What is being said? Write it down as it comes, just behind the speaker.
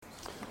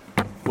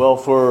Well,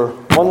 for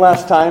one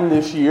last time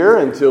this year,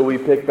 until we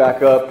pick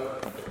back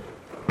up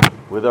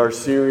with our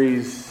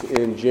series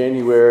in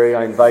January,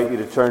 I invite you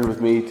to turn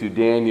with me to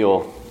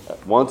Daniel.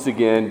 Once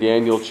again,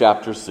 Daniel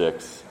chapter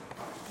 6.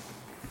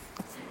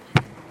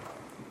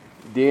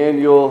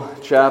 Daniel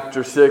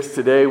chapter 6.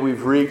 Today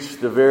we've reached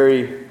the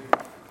very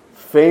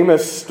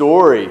famous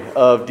story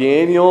of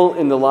Daniel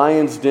in the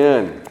lion's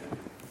den.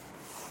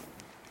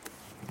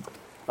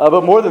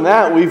 But more than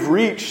that, we've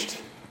reached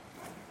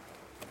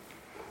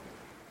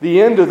the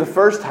end of the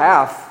first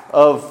half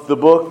of the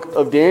book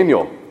of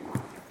Daniel.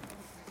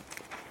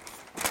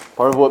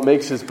 Part of what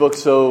makes this book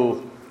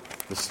so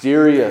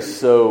mysterious,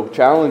 so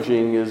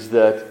challenging, is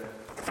that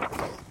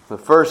the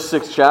first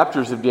 6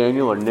 chapters of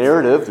Daniel are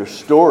narrative, they're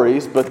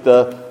stories, but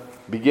the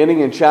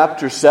beginning in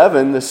chapter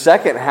 7, the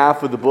second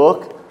half of the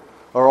book,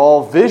 are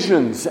all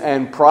visions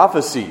and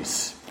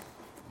prophecies.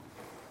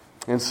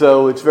 And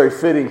so it's very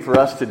fitting for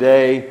us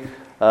today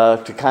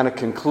to kind of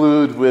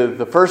conclude with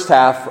the first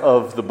half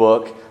of the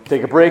book,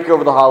 take a break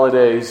over the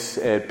holidays,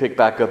 and pick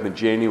back up in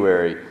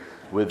January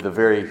with the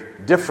very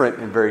different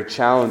and very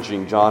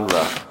challenging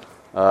genre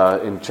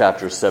in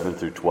chapters 7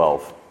 through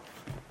 12.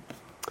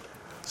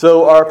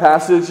 So our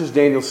passage is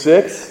Daniel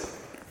 6,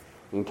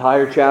 the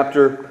entire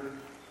chapter.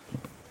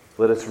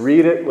 Let us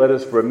read it. Let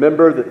us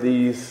remember that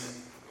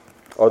these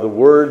are the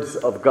words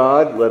of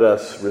God. Let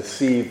us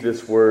receive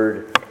this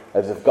word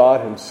as if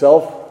God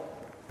himself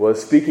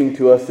was speaking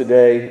to us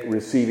today,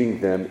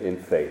 receiving them in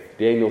faith.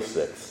 Daniel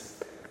 6.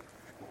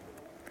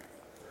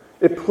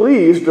 It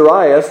pleased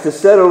Darius to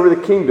set over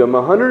the kingdom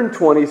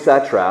 120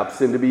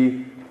 satraps, and to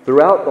be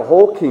throughout the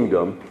whole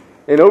kingdom,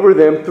 and over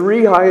them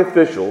 3 high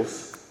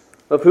officials,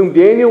 of whom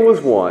Daniel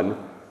was one,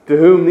 to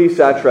whom these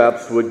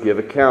satraps would give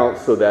account,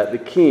 so that the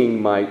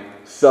king might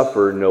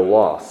suffer no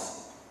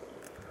loss.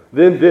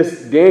 Then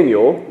this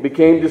Daniel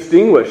became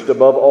distinguished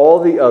above all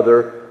the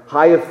other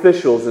high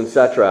officials and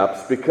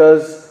satraps,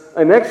 because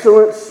an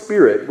excellent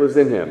spirit was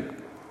in him,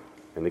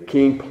 and the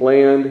king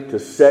planned to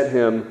set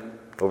him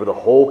over the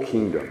whole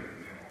kingdom.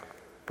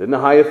 Then the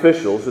high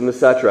officials and the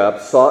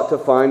satraps sought to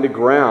find a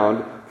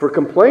ground for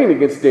complaint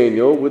against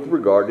Daniel with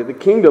regard to the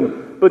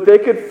kingdom, but they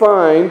could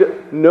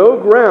find no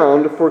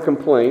ground for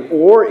complaint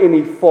or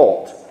any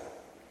fault,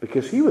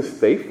 because he was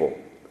faithful,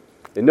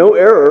 and no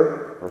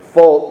error or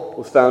fault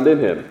was found in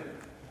him.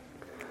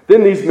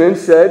 Then these men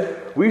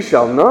said, "We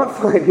shall not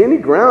find any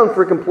ground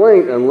for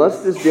complaint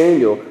against this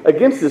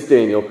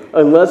Daniel,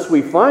 unless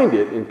we find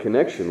it in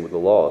connection with the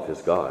law of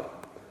his God."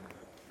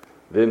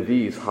 Then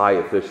these high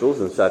officials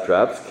and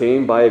satraps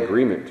came by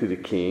agreement to the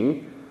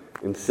king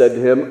and said to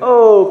him,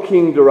 "O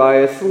King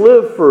Darius,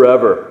 live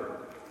forever.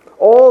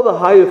 All the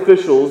high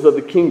officials of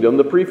the kingdom,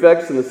 the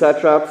prefects and the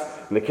satraps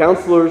and the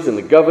counselors and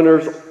the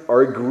governors,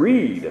 are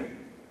agreed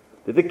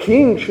that the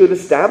king should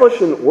establish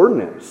an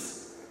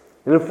ordinance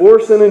and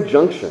enforce an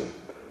injunction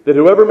that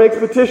whoever makes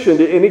petition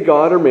to any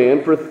god or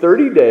man for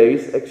 30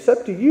 days,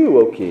 except to you,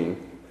 O king,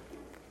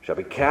 shall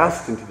be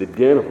cast into the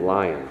den of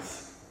lions.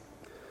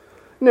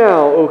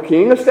 Now, O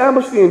king,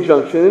 establish the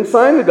injunction and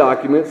sign the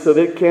document so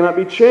that it cannot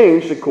be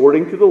changed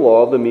according to the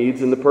law of the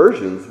Medes and the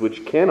Persians,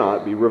 which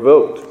cannot be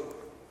revoked."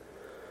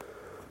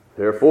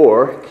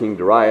 Therefore, King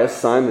Darius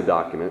signed the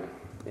document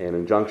and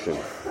injunction.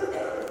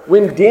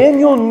 When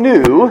Daniel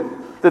knew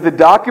that the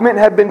document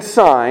had been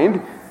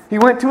signed, he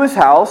went to his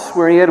house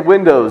where he had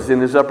windows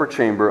in his upper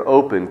chamber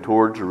open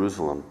toward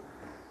Jerusalem.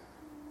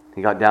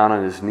 He got down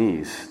on his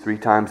knees 3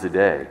 times a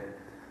day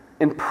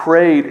and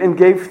prayed and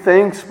gave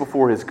thanks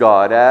before his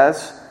God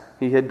as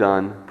he had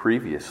done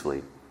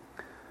previously.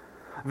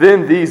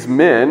 Then these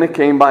men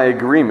came by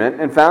agreement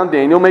and found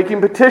Daniel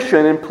making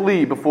petition and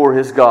plea before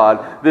his God.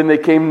 Then they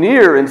came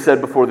near and said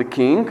before the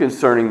king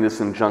concerning this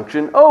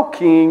injunction, "O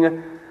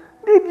king,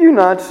 did you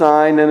not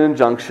sign an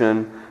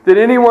injunction that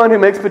anyone who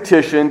makes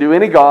petition to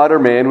any god or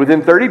man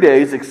within 30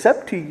 days,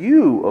 except to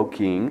you, O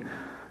king,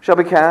 shall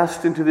be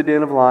cast into the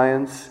den of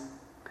lions?"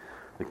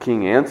 The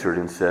king answered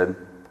and said,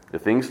 "The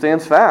thing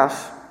stands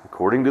fast,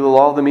 according to the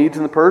law of the Medes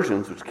and the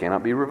Persians, which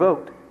cannot be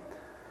revoked."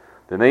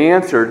 Then they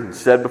answered and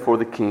said before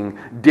the king,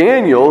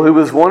 "Daniel, who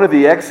is one of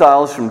the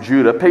exiles from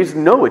Judah, pays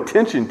no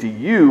attention to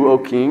you, O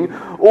king,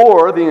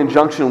 or the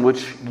injunction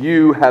which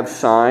you have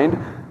signed,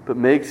 but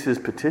makes his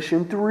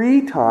petition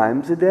 3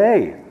 times a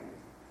day."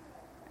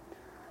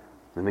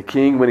 Then the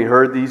king, when he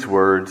heard these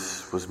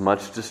words, was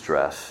much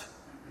distressed,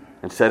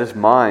 and set his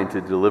mind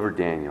to deliver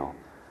Daniel.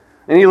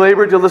 And he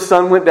labored till the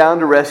sun went down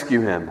to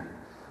rescue him.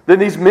 Then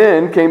these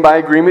men came by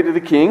agreement to the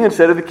king and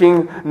said to the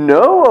king,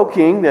 "Know, O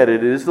king, that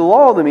it is the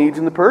law of the Medes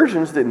and the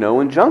Persians that no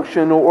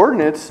injunction or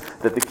ordinance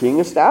that the king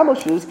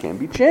establishes can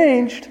be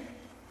changed."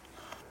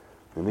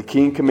 And the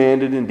king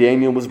commanded, and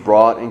Daniel was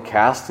brought and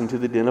cast into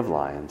the den of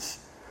lions.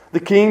 The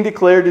king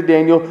declared to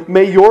Daniel,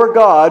 "May your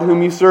God,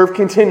 whom you serve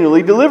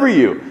continually, deliver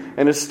you."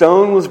 And a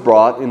stone was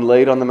brought and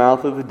laid on the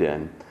mouth of the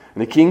den.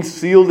 And the king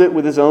sealed it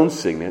with his own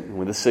signet and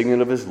with the signet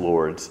of his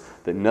lords,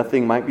 that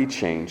nothing might be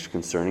changed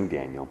concerning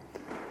Daniel.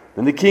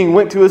 Then the king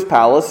went to his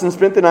palace and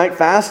spent the night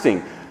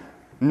fasting.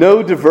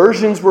 No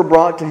diversions were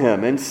brought to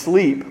him, and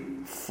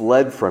sleep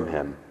fled from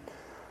him.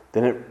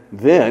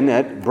 Then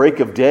at break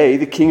of day,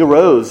 the king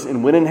arose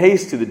and went in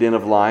haste to the den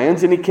of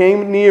lions, and he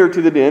came near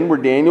to the den where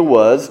Daniel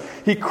was.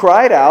 He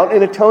cried out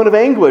in a tone of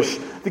anguish.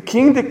 The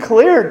king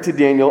declared to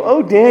Daniel,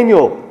 "O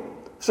Daniel,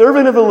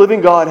 servant of the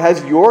living God,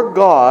 has your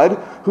God,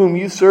 whom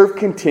you serve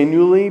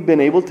continually,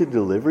 been able to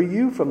deliver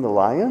you from the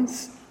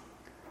lions?"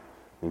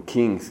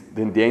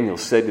 Then Daniel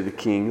said to the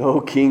king, "O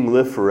king,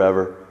 live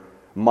forever.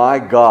 My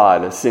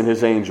God sent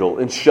his angel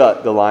and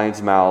shut the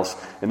lions' mouths,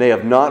 and they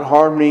have not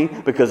harmed me,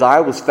 because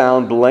I was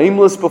found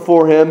blameless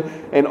before him,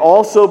 and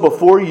also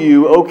before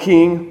you, O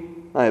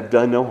king, I have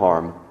done no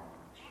harm."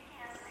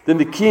 Then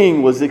the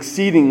king was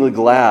exceedingly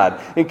glad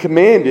and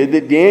commanded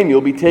that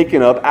Daniel be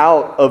taken up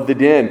out of the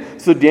den.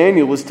 So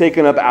Daniel was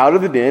taken up out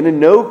of the den,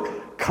 and no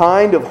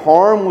kind of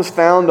harm was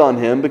found on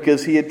him,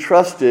 because he had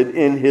trusted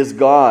in his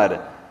God.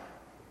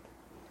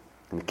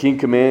 And the king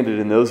commanded,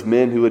 and those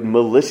men who had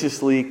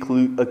maliciously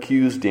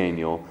accused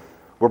Daniel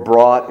were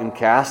brought and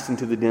cast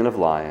into the den of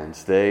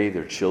lions, they,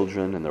 their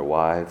children, and their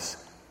wives.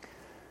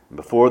 And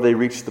before they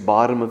reached the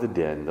bottom of the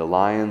den, the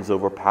lions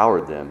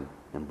overpowered them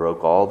and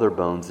broke all their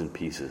bones in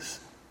pieces.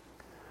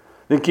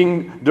 Then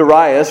King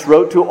Darius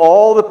wrote to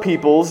all the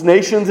peoples,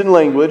 nations, and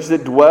language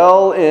that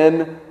dwell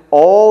in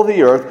all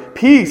the earth,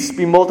 "Peace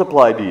be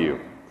multiplied to you.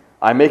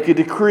 I make a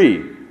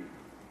decree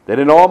that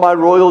in all my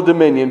royal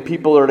dominion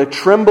people are to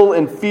tremble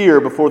and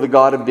fear before the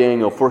God of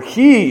Daniel, for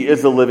he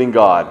is the living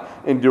God,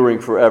 enduring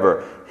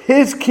forever.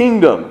 His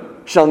kingdom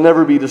shall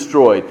never be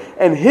destroyed,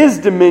 and his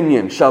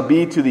dominion shall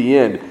be to the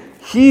end.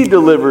 He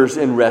delivers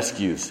and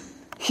rescues.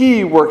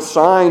 He works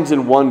signs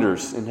and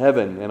wonders in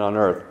heaven and on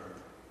earth.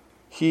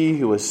 He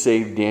who has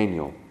saved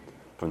Daniel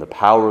from the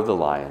power of the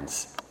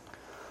lions."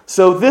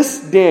 So this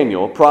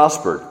Daniel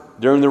prospered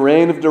during the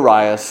reign of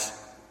Darius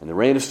and the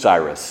reign of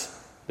Cyrus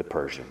the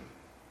Persian.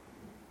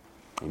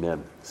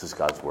 Amen. This is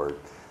God's word.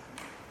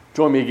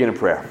 Join me again in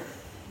prayer.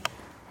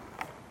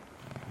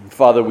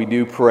 Father, we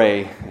do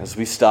pray as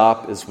we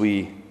stop, as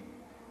we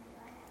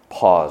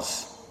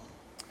pause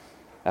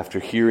after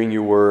hearing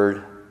your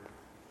word.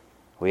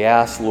 We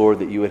ask, Lord,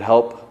 that you would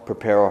help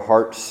prepare our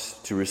hearts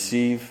to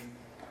receive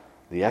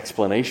the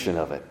explanation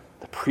of it,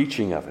 the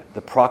preaching of it,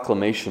 the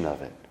proclamation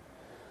of it.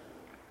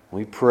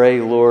 We pray,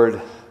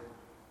 Lord,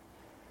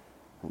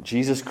 that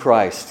Jesus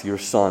Christ, your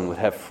Son, would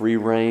have free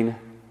reign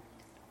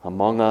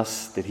among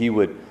us, that he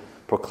would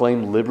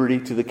proclaim liberty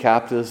to the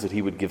captives, that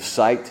he would give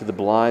sight to the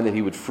blind, that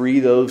he would free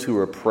those who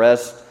are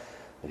oppressed,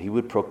 that he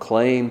would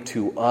proclaim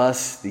to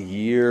us the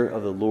year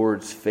of the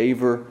Lord's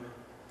favor.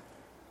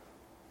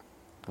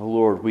 Oh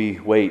Lord, we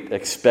wait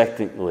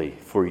expectantly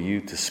for you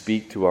to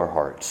speak to our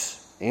hearts.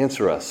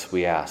 Answer us,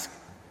 we ask,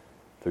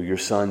 through your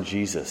Son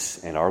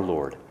Jesus and our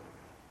Lord.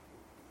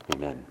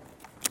 Amen.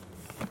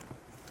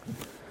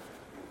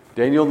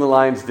 Daniel in the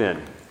lion's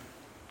den.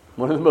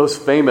 One of the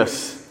most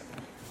famous,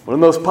 one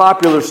of the most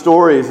popular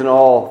stories in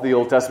all the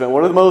Old Testament.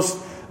 One of the most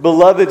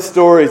beloved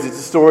stories. It's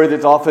a story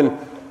that often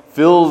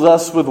fills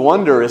us with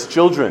wonder as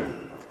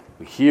children.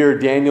 We hear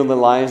Daniel in the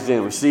lion's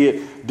den. We see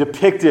it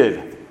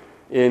depicted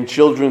in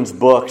children's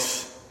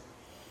books.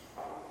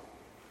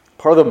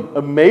 Part of the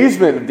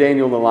amazement of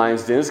Daniel in the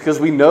lion's den is because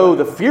we know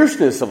the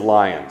fierceness of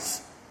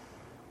lions.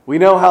 We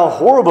know how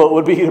horrible it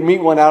would be to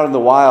meet one out in the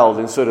wild,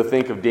 and so to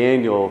think of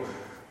Daniel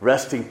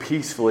resting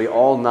peacefully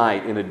all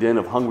night in a den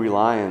of hungry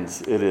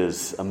lions, it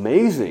is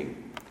amazing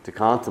to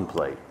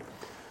contemplate.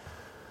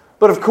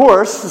 But of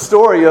course, the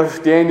story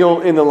of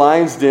Daniel in the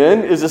lion's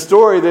den is a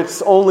story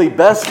that's only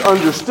best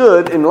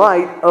understood in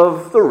light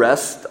of the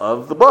rest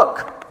of the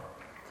book.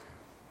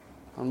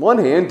 On one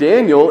hand,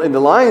 Daniel in the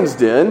lion's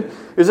den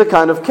is a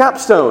kind of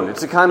capstone.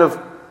 It's a kind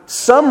of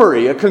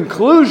summary, a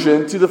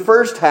conclusion to the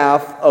first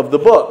half of the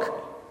book.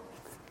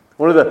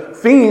 One of the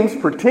themes,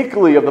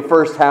 particularly of the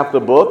first half of the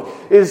book,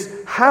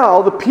 is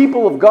how the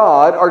people of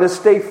God are to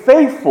stay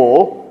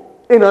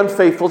faithful in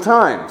unfaithful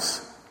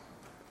times.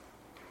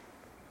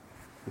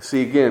 You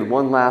see again,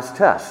 one last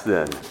test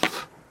then.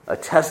 A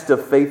test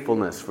of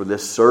faithfulness for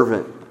this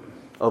servant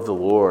of the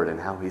Lord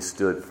and how he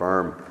stood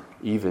firm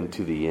even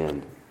to the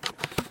end.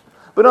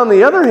 But on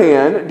the other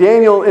hand,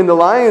 Daniel in the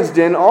lion's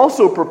den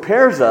also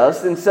prepares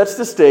us and sets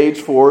the stage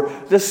for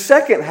the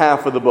second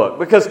half of the book.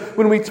 Because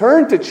when we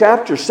turn to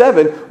chapter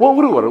 7,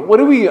 what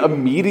do we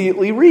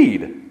immediately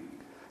read?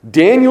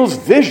 Daniel's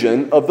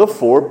vision of the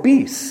four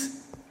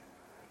beasts.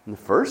 And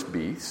the first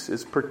beast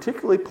is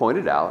particularly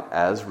pointed out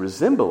as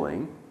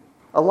resembling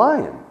a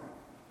lion.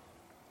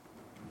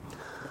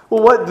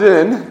 Well, what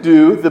then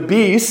do the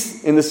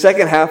beasts in the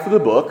second half of the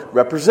book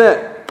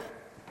represent?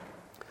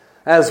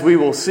 As we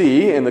will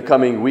see in the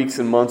coming weeks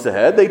and months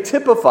ahead, they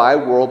typify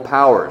world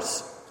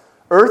powers.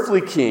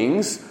 Earthly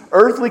kings,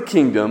 earthly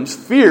kingdoms,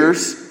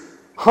 fierce,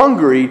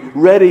 hungry,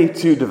 ready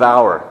to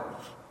devour.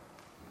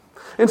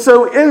 And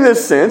so in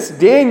this sense,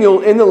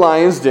 Daniel in the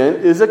lion's den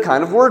is a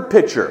kind of word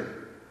picture.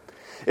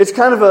 It's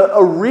kind of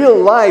a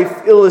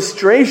real-life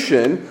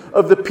illustration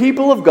of the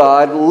people of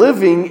God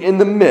living in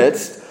the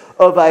midst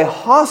of a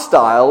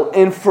hostile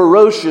and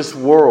ferocious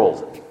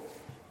world.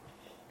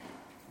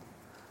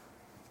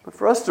 But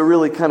for us to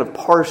really kind of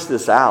parse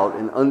this out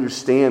and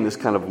understand this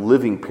kind of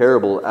living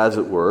parable, as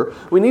it were,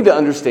 we need to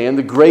understand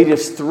the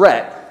greatest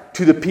threat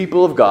to the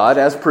people of God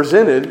as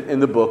presented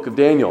in the book of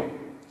Daniel.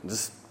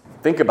 Just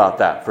think about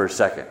that for a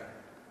second.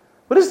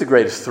 What is the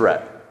greatest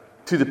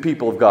threat to the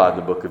people of God in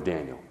the book of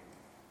Daniel?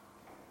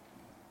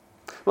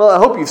 Well, I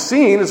hope you've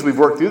seen, as we've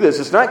worked through this,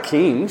 it's not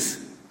kings.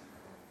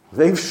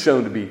 They've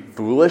shown to be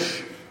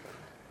foolish,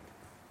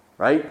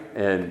 right?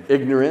 And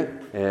ignorant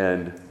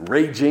and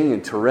raging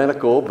and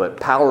tyrannical, but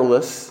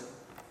powerless.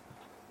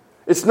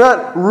 It's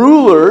not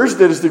rulers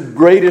that is the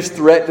greatest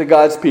threat to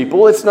God's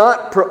people. It's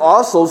not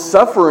also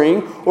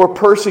suffering or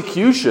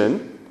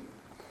persecution.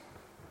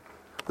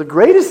 The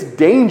greatest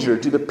danger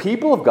to the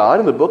people of God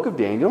in the book of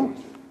Daniel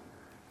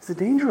is the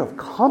danger of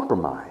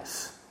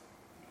compromise.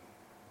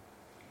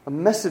 A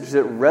message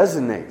that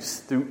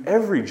resonates through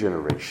every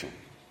generation.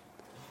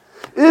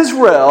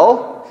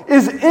 Israel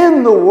is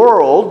in the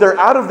world. They're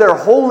out of their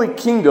holy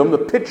kingdom, the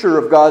picture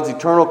of God's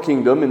eternal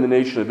kingdom in the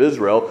nation of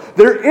Israel.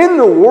 They're in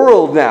the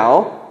world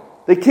now.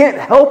 They can't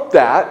help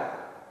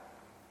that.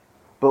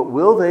 But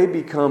will they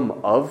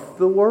become of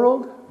the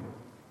world?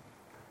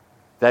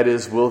 That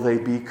is, will they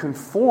be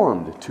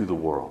conformed to the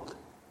world?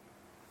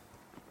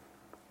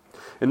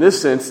 In this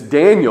sense,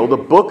 Daniel, the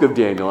book of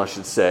Daniel, I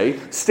should say,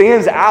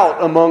 stands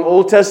out among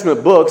Old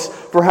Testament books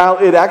for how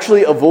it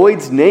actually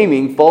avoids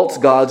naming false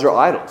gods or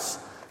idols.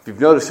 If you've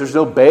noticed, there's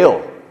no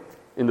Baal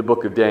in the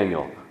book of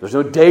Daniel. There's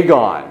no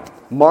Dagon.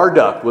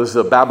 Marduk was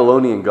a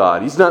Babylonian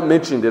god. He's not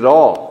mentioned at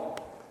all.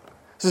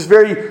 This is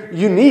very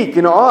unique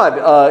and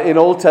odd in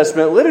Old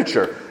Testament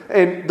literature.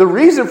 And the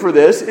reason for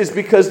this is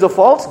because the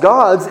false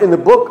gods in the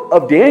book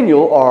of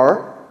Daniel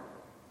are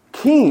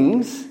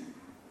kings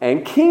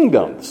and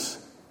kingdoms.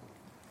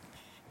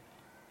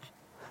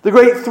 The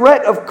great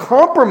threat of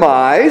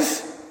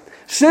compromise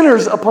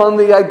centers upon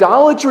the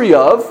idolatry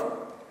of,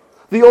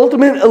 the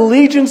ultimate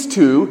allegiance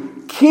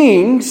to,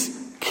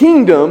 kings,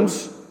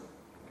 kingdoms,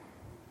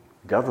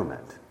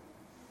 government.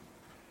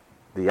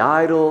 The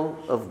idol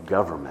of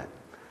government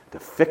to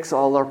fix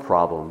all our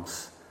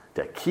problems,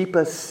 to keep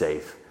us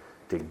safe,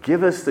 to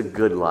give us the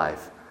good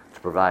life, to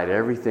provide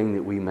everything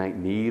that we might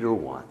need or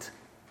want.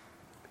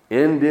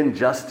 End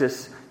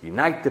injustice,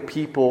 unite the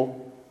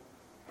people,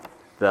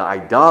 the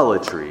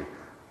idolatry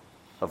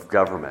of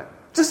government.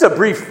 Just a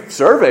brief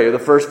survey of the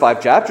first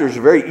 5 chapters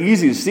are very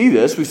easy to see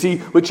this. We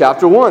see with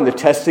chapter 1, the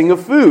testing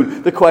of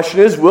food. The question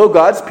is, will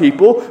God's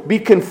people be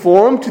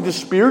conformed to the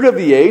spirit of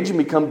the age and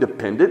become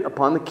dependent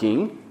upon the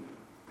king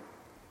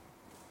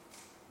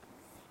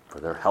for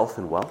their health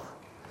and wealth?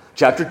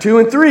 Chapter 2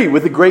 and 3,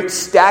 with the great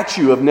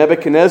statue of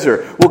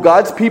Nebuchadnezzar. Will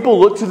God's people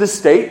look to the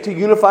state to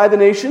unify the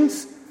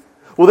nations?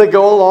 Will they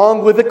go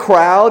along with the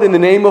crowd in the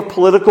name of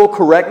political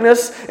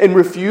correctness and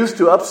refuse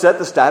to upset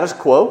the status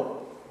quo?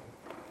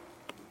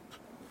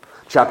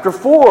 Chapter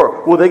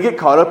 4, will they get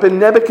caught up in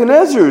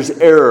Nebuchadnezzar's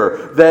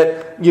error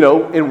that,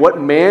 in what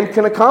man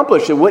can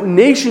accomplish and what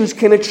nations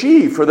can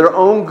achieve for their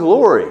own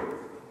glory?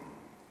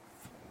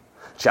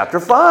 Chapter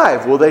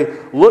 5, will they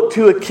look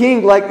to a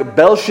king like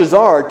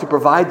Belshazzar to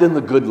provide them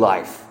the good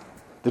life,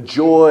 the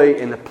joy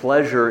and the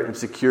pleasure and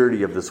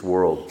security of this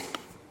world?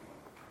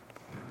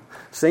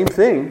 Same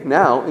thing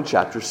now in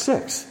chapter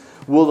 6.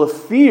 Will the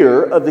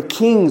fear of the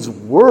king's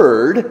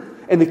word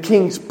and the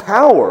king's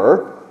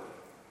power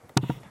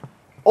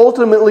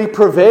ultimately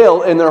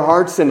prevail in their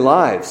hearts and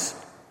lives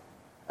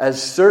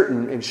as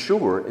certain and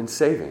sure and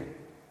saving?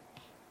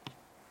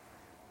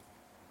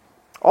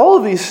 All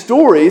of these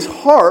stories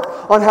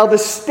harp on how the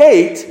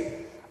state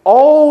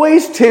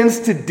always tends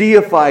to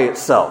deify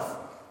itself.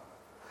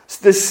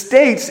 The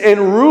states and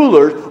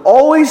rulers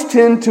always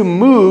tend to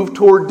move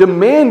toward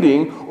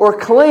demanding or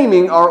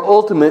claiming our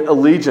ultimate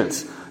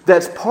allegiance.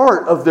 That's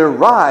part of their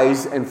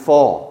rise and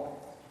fall.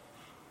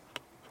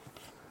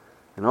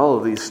 And all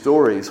of these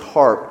stories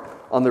harp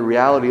on the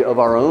reality of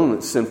our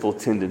own sinful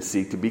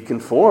tendency to be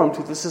conformed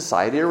to the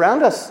society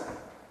around us.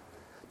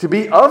 To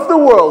be of the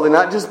world and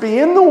not just be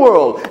in the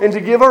world. And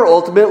to give our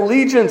ultimate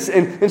allegiance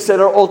and set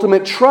our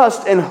ultimate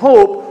trust and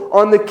hope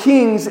on the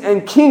kings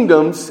and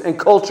kingdoms and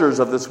cultures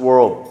of this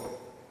world.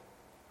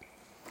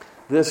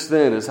 This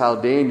then is how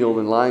Daniel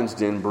in Lion's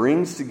Den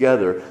brings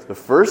together the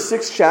first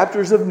 6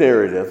 chapters of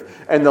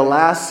narrative and the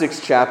last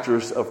 6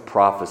 chapters of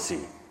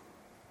prophecy.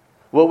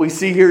 What we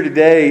see here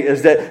today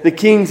is that the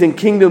kings and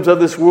kingdoms of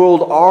this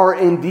world are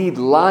indeed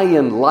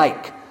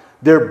lion-like.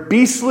 They're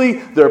beastly,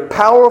 they're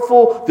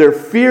powerful, they're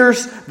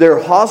fierce, they're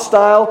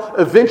hostile.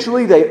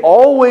 Eventually, they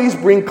always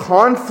bring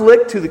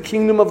conflict to the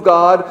kingdom of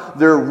God.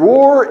 Their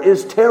roar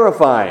is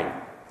terrifying.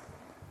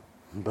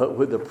 But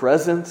with the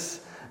presence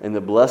and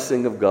the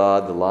blessing of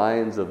God, the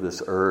lions of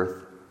this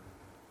earth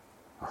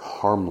are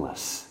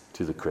harmless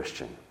to the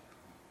Christian.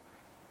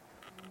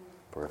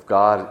 For if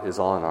God is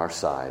on our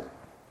side,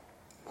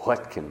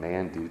 what can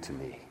man do to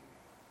me?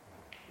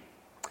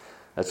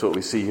 That's what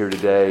we see here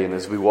today. And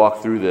as we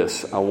walk through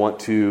this, I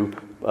want to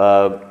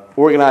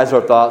organize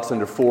our thoughts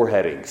under 4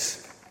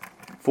 headings.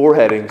 4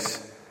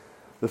 headings.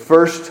 The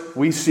first,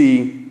 we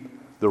see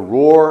the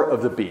roar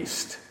of the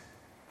beast.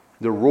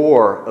 the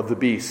roar of the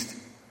beast.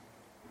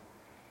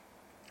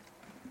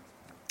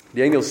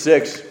 Daniel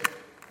 6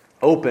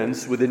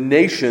 opens with the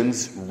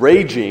nations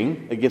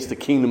raging against the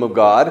kingdom of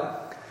God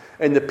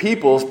and the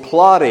peoples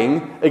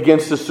plotting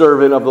against the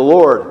servant of the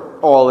Lord,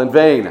 all in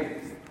vain.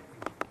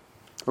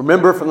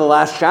 Remember from the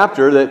last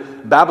chapter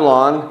that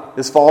Babylon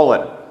is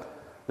fallen.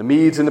 The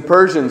Medes and the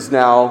Persians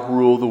now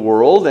rule the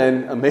world,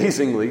 and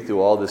amazingly,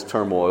 through all this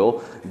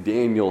turmoil,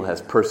 Daniel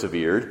has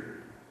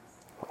persevered.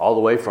 All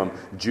the way from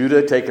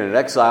Judah, taken in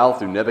exile,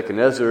 through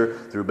Nebuchadnezzar,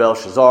 through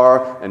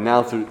Belshazzar, and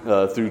now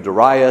through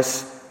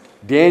Darius.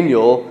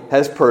 Daniel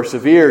has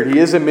persevered. He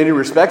is in many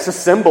respects a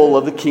symbol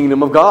of the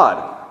kingdom of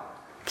God.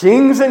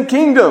 Kings and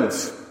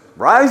kingdoms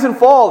rise and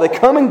fall. They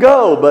come and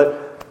go,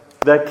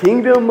 but the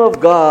kingdom of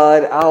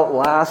God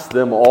outlasts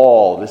them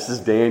all. This is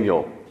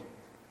Daniel.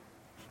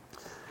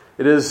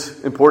 It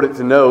is important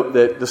to note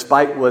that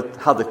despite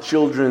how the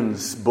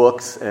children's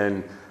books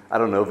and,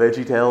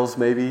 VeggieTales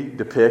maybe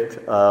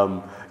depict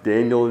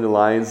Daniel in the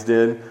lion's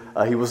den,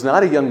 he was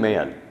not a young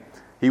man.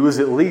 He was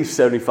at least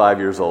 75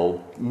 years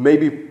old,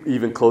 maybe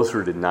even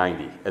closer to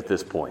 90 at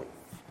this point.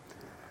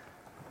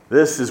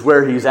 This is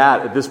where he's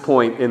at this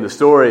point in the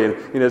story.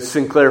 And,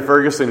 Sinclair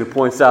Ferguson who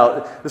points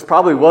out, this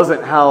probably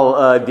wasn't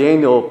how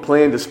Daniel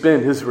planned to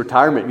spend his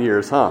retirement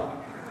years, huh?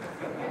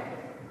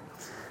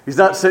 He's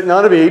not sitting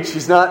on a beach.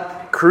 He's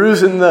not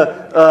cruising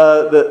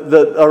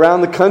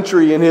around the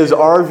country in his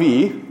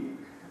RV.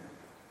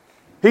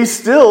 He's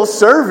still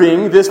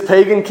serving this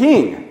pagan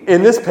king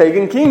in this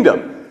pagan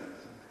kingdom.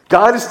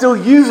 God is still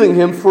using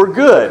him for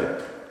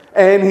good.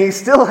 And he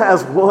still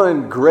has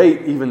one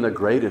great, even the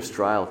greatest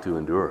trial to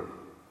endure.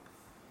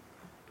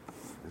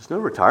 There's no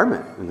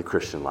retirement in the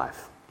Christian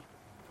life.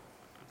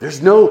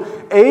 There's no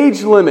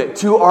age limit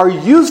to our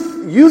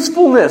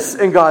usefulness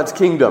in God's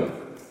kingdom.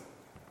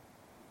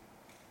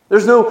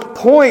 There's no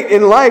point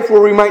in life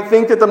where we might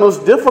think that the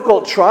most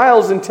difficult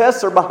trials and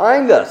tests are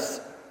behind us.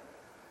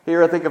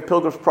 Here I think of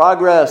Pilgrim's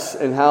Progress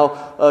and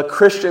how a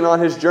Christian on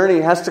his journey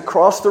has to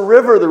cross the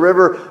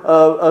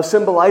river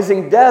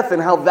symbolizing death,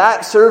 and how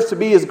that serves to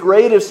be his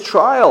greatest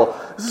trial.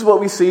 This is what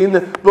we see in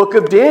the book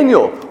of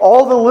Daniel.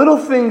 All the little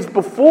things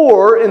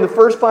before in the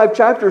first 5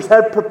 chapters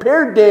had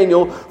prepared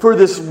Daniel for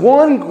this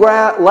one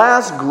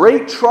last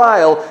great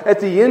trial at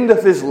the end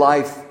of his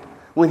life,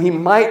 when he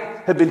might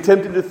have been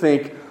tempted to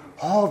think,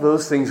 all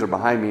those things are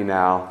behind me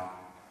now.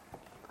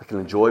 I can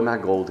enjoy my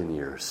golden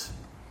years.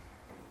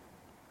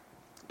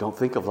 Don't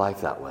think of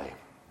life that way.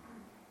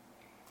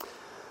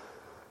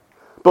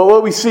 But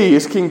what we see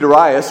is King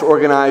Darius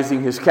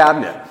organizing his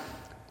cabinet,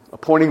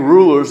 appointing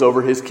rulers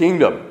over his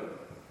kingdom.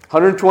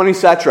 120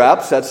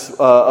 satraps, that's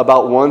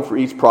about one for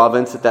each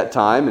province at that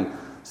time, and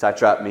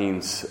satrap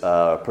means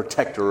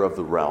protector of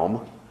the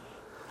realm.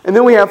 And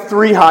then we have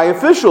 3 high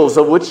officials,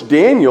 of which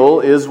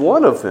Daniel is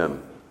one of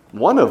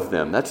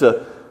them. That's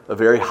a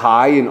very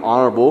high and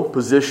honorable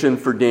position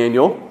for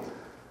Daniel.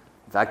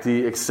 In fact,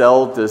 he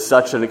excelled to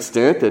such an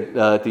extent that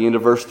at the end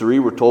of verse 3,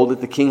 we're told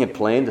that the king had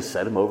planned to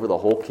set him over the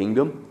whole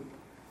kingdom.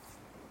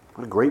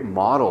 What a great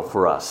model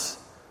for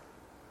us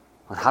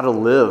on how to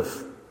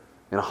live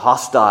in a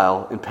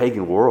hostile and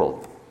pagan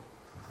world.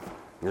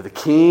 The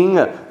king,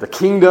 the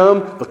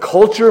kingdom, the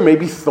culture may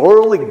be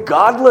thoroughly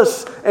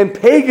godless and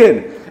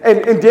pagan.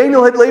 And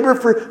Daniel had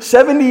labored for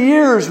 70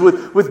 years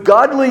with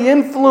godly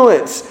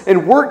influence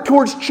and worked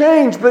towards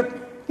change, but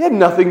he had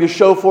nothing to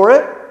show for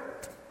it.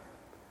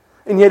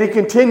 And yet he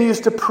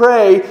continues to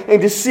pray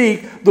and to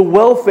seek the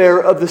welfare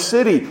of the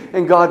city.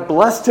 And God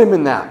blessed him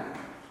in that.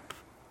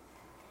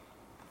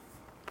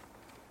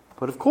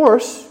 But of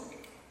course,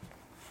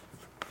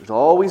 there's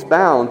always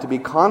bound to be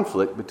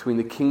conflict between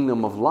the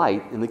kingdom of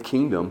light and the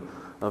kingdom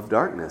of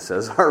darkness.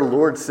 As our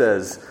Lord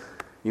says,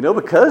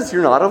 because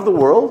you're not of the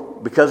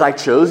world, because I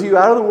chose you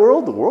out of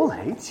the world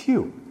hates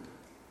you.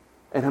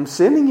 And I'm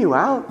sending you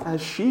out as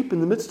sheep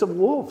in the midst of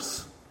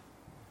wolves.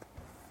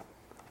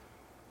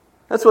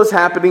 That's what's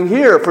happening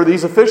here. For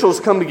these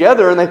officials come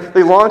together and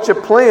they launch a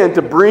plan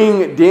to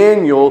bring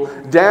Daniel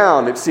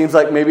down. It seems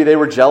like maybe they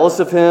were jealous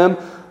of him.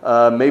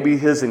 Maybe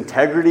his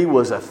integrity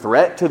was a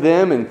threat to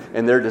them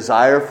and their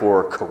desire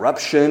for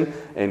corruption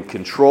and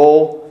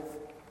control.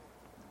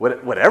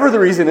 Whatever the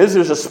reason is,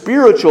 there's a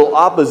spiritual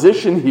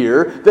opposition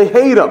here. They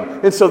hate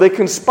him, and so they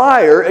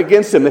conspire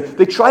against him.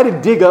 They try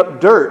to dig up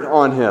dirt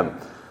on him.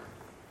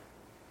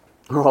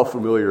 We're all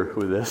familiar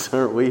with this,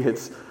 aren't we?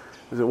 Is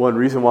it one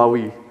reason why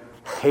we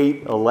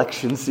hate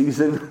election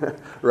season,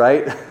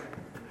 right?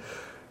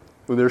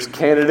 When there's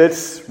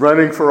candidates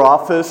running for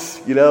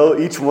office,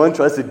 each one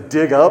tries to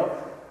dig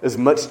up as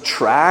much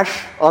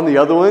trash on the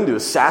other one to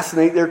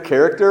assassinate their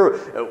character,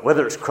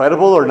 whether it's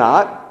credible or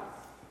not.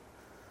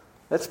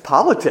 That's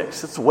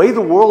politics. That's the way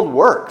the world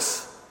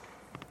works,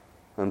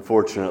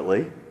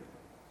 unfortunately.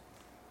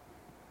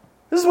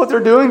 This is what they're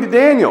doing to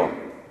Daniel.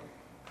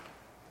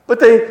 But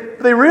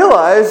they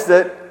realize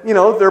that,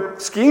 their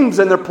schemes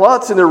and their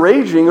plots and their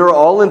raging are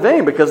all in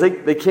vain because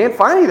they can't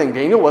find anything.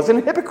 Daniel wasn't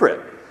a hypocrite.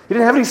 He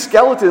didn't have any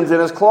skeletons in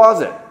his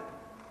closet.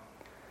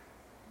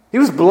 He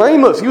was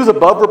blameless. He was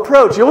above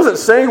reproach. He wasn't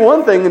saying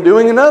one thing and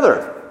doing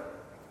another.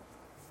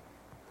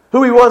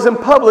 Who he was in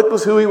public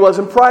was who he was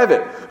in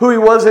private. Who he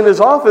was in his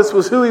office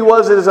was who he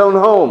was in his own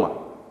home.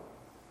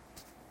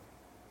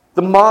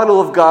 The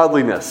model of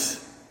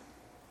godliness.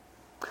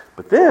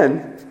 But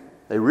then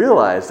they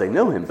realize they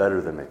know him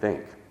better than they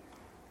think.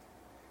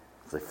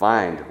 They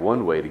find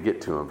one way to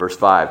get to him. Verse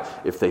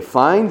 5, if they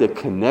find a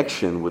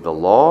connection with the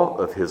law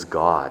of his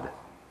God.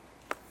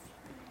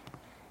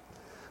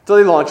 So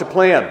they launch a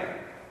plan.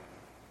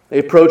 They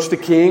approach the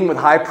king with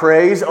high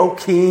praise. "O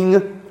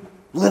king,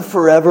 live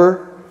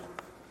forever."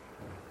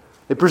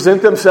 They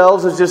present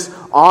themselves as just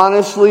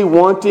honestly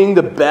wanting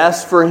the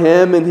best for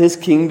him and his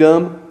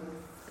kingdom.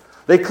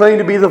 They claim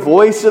to be the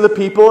voice of the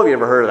people. Have you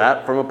ever heard of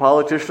that from a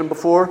politician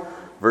before?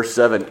 Verse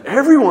 7,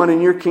 everyone in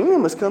your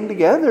kingdom must come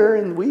together,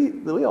 and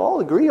we all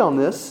agree on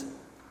this.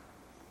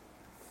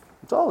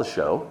 It's all a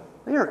show.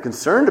 They aren't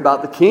concerned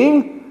about the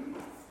king.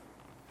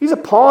 He's a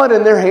pawn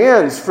in their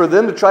hands for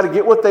them to try to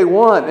get what they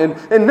want.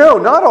 And no,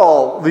 not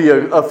all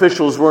the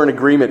officials were in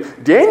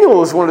agreement. Daniel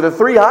was one of the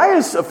 3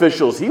 highest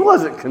officials. He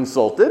wasn't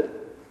consulted.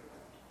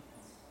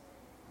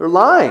 They're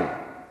lying.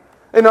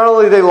 And not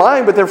only are they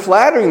lying, but they're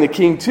flattering the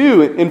king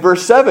too. In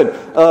verse 7,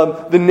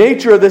 the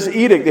nature of this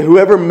edict, that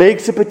whoever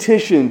makes a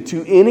petition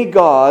to any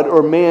god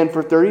or man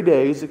for 30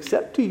 days,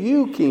 except to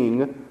you,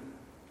 king,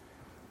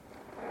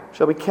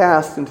 shall be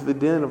cast into the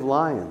den of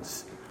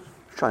lions.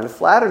 They're trying to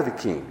flatter the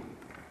king.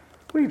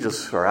 We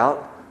just are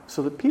out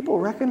so that people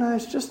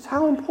recognize just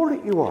how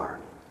important you are.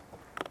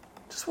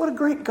 Just what a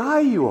great guy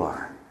you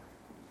are.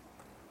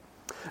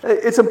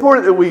 It's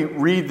important that we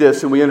read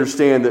this and we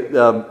understand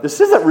that this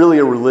isn't really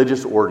a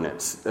religious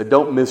ordinance.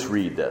 Don't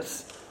misread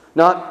this.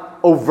 Not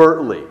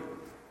overtly,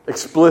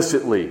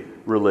 explicitly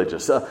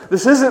religious.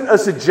 This isn't a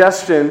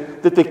suggestion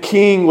that the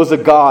king was a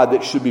god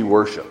that should be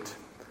worshipped.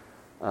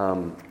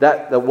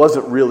 That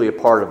wasn't really a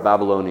part of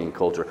Babylonian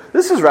culture.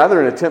 This is rather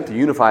an attempt to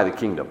unify the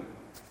kingdom.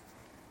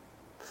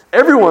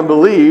 Everyone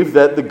believed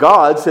that the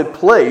gods had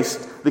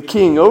placed the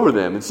king over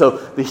them. And so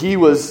he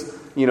was,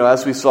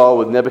 as we saw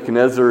with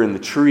Nebuchadnezzar in the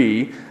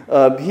tree,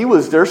 he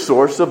was their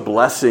source of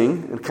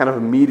blessing in kind of a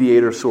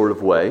mediator sort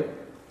of way.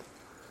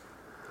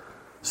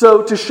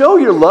 So to show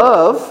your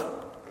love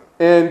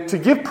and to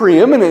give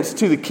preeminence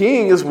to the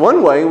king is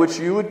one way in which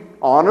you would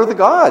honor the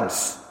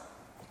gods.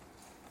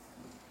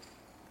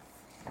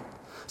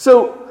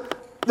 So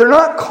they're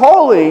not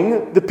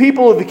calling the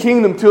people of the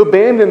kingdom to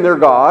abandon their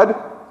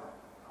God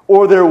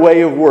or their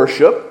way of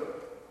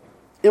worship.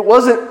 It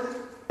wasn't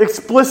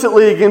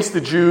explicitly against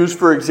the Jews,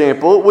 for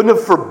example. It wouldn't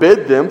have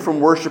forbid them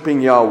from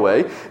worshiping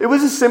Yahweh. It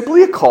was just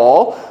simply a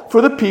call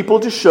for the people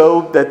to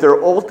show that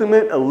their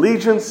ultimate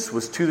allegiance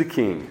was to the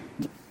king.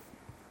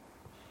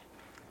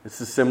 This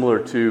is similar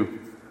to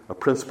a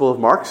principle of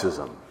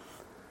Marxism.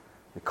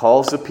 It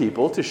calls the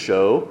people to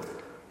show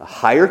a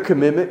higher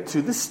commitment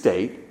to the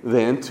state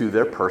than to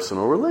their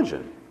personal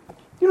religion.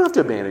 You don't have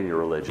to abandon your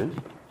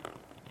religion.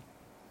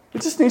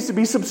 It just needs to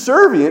be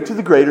subservient to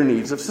the greater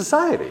needs of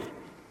society.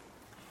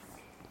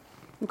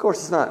 Of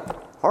course, it's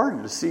not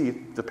hard to see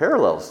the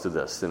parallels to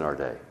this in our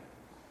day.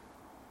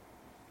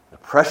 The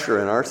pressure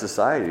in our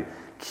society,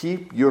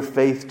 keep your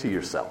faith to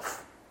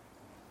yourself.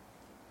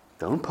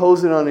 Don't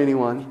impose it on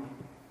anyone.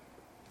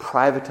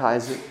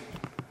 Privatize it.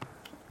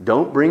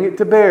 Don't bring it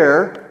to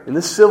bear in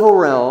the civil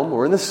realm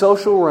or in the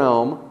social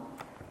realm.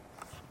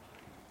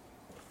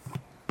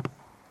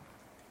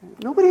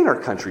 Nobody in our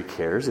country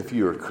cares if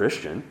you're a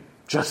Christian,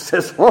 just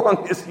as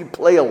long as you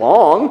play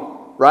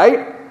along,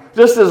 right?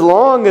 Just as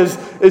long as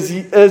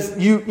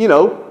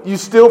you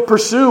still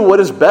pursue what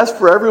is best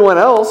for everyone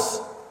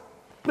else.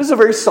 This is a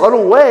very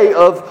subtle way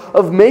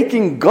of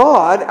making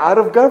God out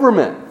of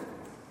government.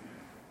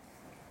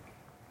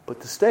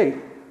 But the state,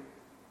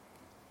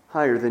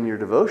 higher than your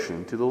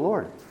devotion to the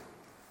Lord.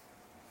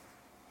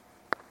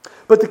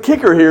 But the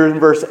kicker here in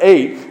verse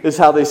 8 is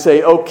how they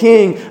say, "O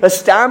king,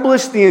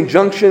 establish the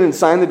injunction and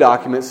sign the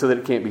document so that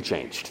it can't be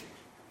changed."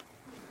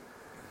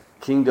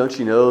 King, don't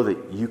you know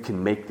that you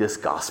can make this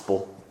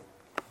gospel?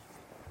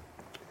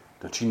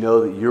 Don't you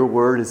know that your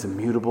word is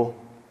immutable?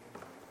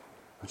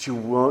 Don't you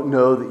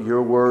know that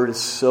your word is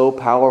so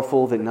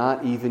powerful that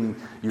not even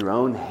your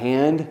own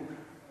hand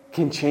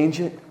can change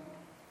it?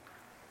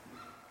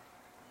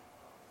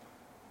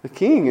 The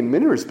king, in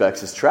many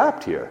respects, is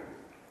trapped here.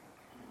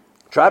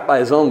 Trapped by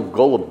his own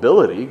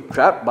gullibility,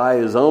 trapped by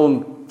his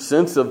own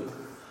sense of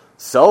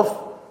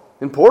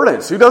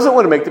self-importance. Who doesn't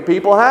want to make the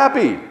people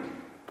happy?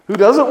 Who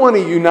doesn't want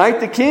to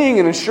unite the king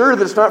and ensure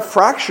that it's not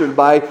fractured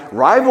by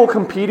rival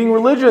competing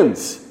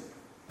religions?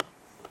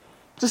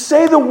 Just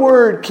say the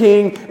word,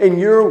 king, and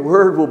your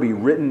word will be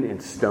written in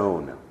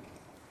stone.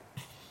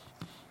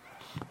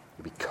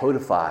 It'll be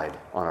codified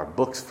on our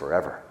books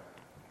forever.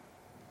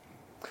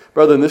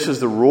 Brethren, this is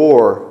the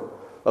roar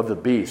of the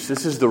beast.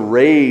 This is the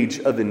rage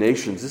of the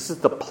nations. This is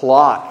the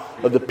plot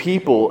of the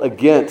people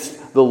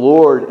against the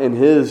Lord and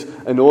His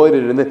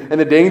anointed. And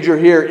the danger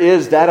here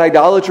is that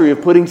idolatry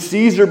of putting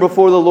Caesar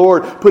before the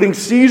Lord, putting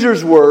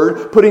Caesar's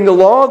word, putting the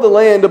law of the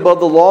land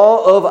above the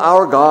law of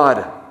our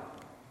God.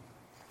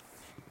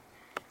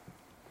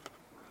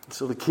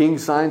 So the king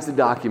signs the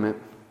document.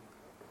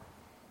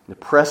 The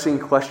pressing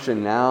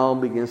question now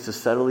begins to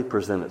steadily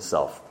present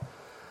itself.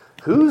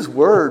 Whose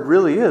word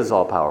really is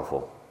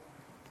all-powerful?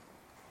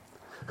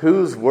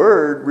 Whose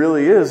word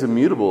really is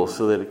immutable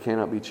so that it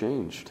cannot be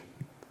changed?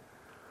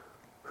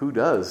 Who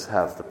does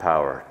have the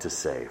power to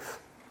save?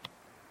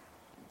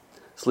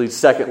 This leads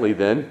secondly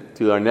then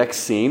to our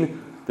next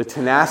scene, the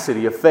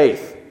tenacity of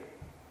faith.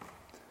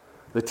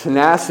 The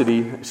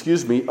tenacity,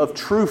 of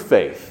true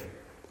faith.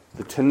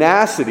 The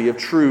tenacity of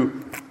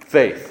true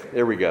faith.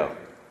 There we go.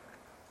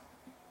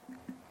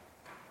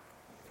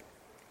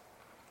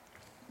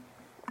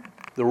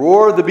 The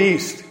roar of the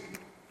beast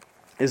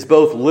is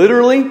both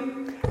literally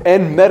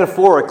and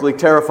metaphorically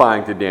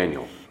terrifying to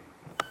Daniel.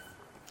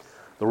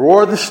 The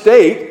roar of the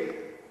state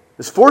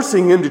is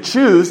forcing him to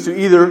choose to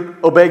either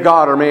obey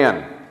God or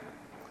man.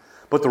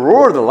 But the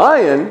roar of the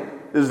lion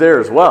is there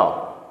as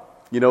well.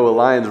 You know, a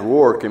lion's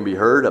roar can be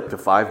heard up to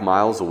 5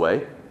 miles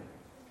away.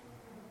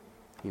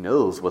 He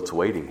knows what's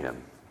awaiting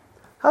him.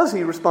 How does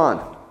he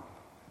respond?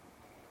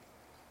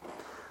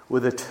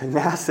 With a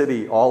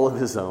tenacity all of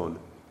his own.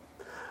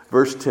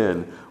 Verse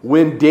 10,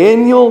 when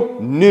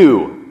Daniel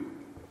knew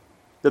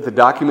that the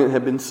document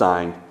had been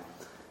signed,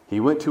 he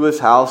went to his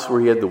house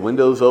where he had the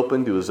windows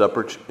open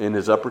in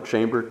his upper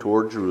chamber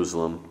toward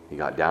Jerusalem. He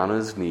got down on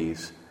his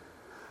knees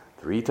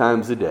 3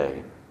 times a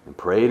day and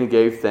prayed and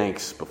gave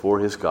thanks before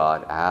his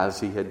God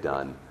as he had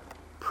done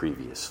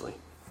previously.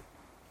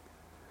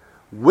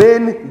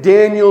 When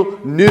Daniel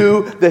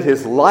knew that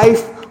his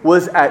life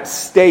was at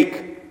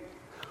stake,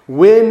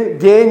 when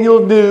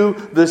Daniel knew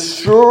the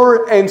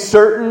sure and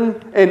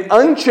certain and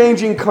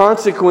unchanging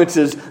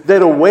consequences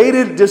that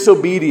awaited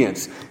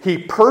disobedience, he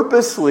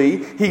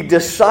purposely, he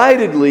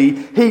decidedly,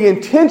 he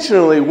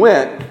intentionally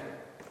went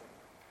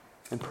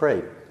and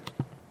prayed.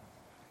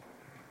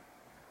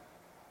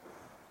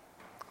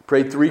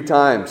 Prayed 3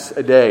 times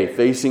a day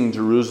facing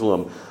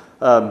Jerusalem.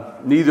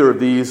 Neither of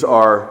these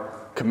are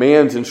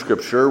commands in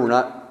Scripture. We're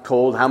not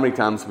told how many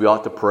times we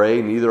ought to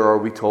pray. Neither are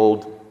we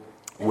told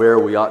where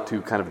we ought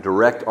to kind of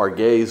direct our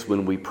gaze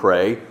when we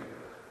pray.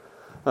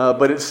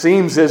 But it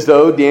seems as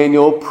though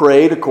Daniel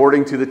prayed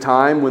according to the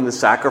time when the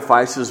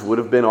sacrifices would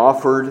have been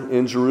offered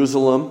in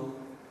Jerusalem.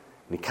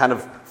 And he kind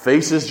of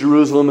faces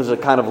Jerusalem as a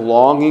kind of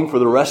longing for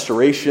the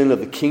restoration of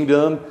the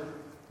kingdom.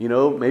 You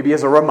know, maybe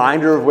as a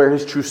reminder of where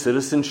his true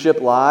citizenship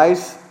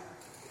lies.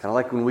 Kind of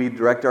like when we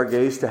direct our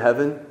gaze to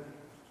heaven.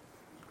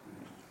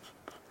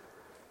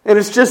 And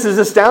it's just as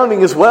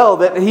astounding as well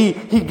that he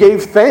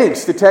gave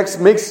thanks. The text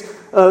makes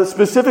a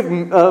specific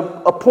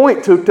a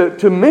point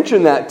to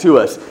mention that to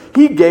us.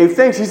 He gave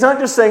thanks. He's not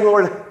just saying,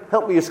 Lord,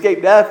 help me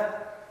escape death.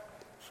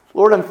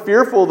 Lord, I'm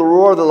fearful of the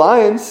roar of the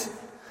lions.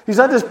 He's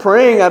not just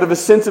praying out of a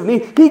sense of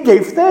need. He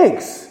gave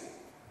thanks.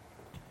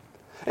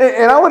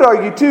 And I would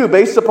argue too,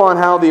 based upon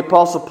how the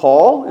Apostle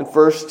Paul in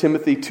 1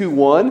 Timothy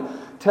 2:1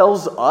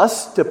 tells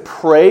us to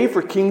pray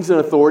for kings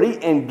and authority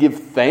and give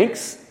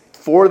thanks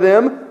for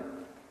them,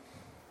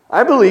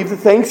 I believe the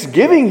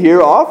thanksgiving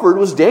here offered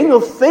was Daniel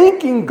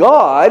thanking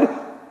God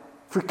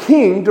for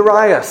King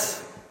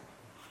Darius,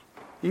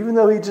 even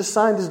though he just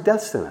signed his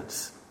death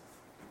sentence.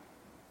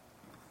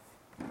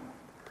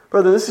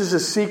 Brother, this is a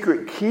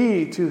secret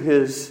key to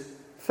his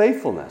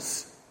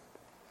faithfulness,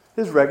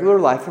 his regular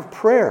life of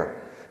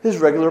prayer, his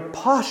regular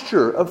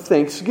posture of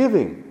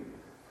thanksgiving.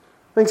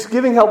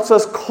 Thanksgiving helps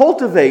us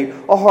cultivate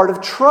a heart of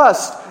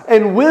trust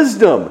and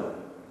wisdom.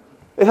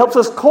 It helps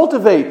us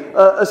cultivate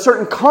a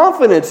certain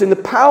confidence in the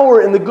power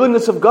and the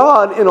goodness of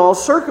God in all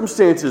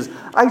circumstances.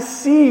 I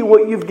see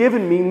what you've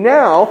given me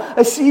now.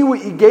 I see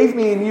what you gave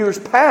me in years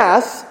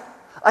past.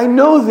 I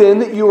know then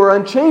that you are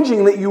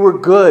unchanging, that you are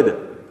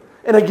good.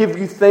 And I give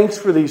you thanks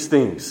for these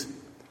things.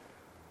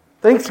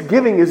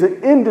 Thanksgiving is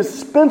an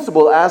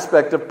indispensable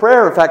aspect of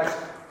prayer. In fact,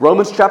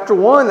 Romans chapter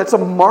 1, that's a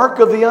mark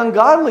of the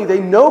ungodly.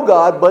 They know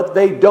God, but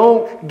they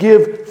don't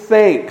give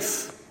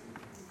thanks.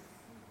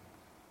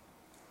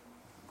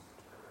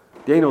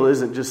 Daniel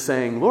isn't just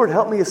saying, Lord,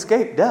 help me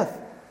escape death.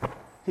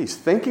 He's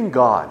thanking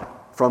God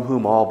from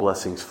whom all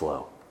blessings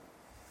flow.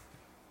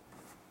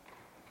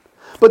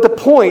 But the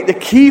point, the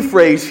key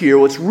phrase here,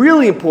 what's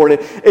really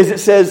important, is it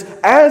says,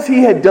 as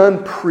he had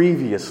done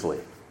previously.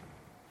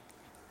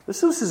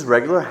 This was his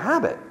regular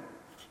habit.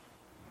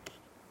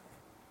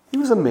 He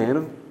was a man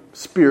of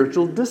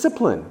spiritual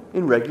discipline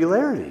and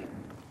regularity.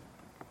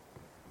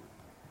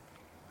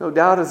 No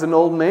doubt as an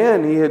old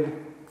man, he had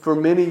for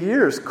many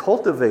years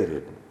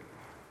cultivated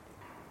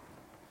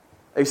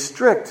a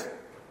strict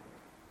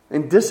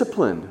and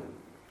disciplined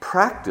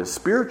practice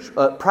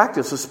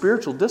of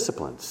spiritual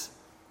disciplines.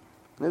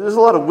 And there's a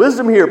lot of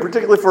wisdom here,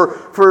 particularly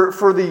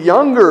for the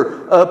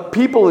younger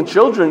people and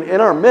children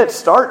in our midst.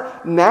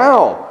 Start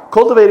now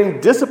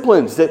cultivating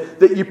disciplines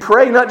that you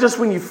pray not just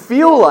when you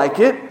feel like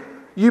it,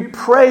 you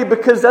pray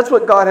because that's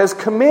what God has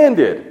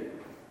commanded.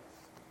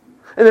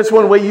 And that's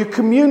one way you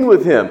commune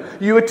with Him.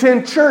 You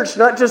attend church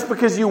not just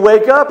because you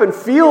wake up and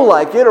feel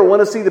like it or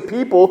want to see the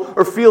people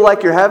or feel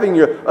like you're having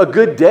a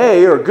good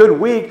day or a good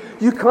week.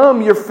 You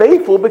come, you're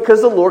faithful because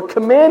the Lord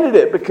commanded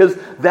it, because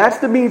that's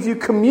the means you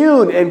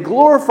commune and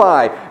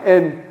glorify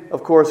and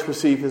of course,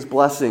 receive his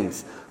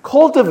blessings.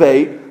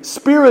 Cultivate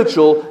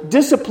spiritual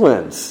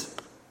disciplines.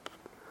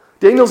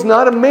 Daniel's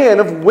not a man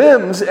of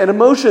whims and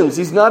emotions.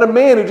 He's not a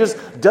man who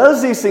just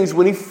does these things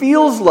when he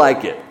feels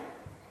like it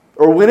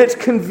or when it's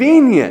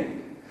convenient.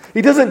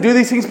 He doesn't do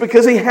these things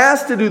because he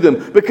has to do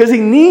them, because he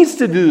needs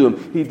to do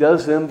them. He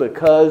does them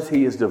because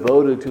he is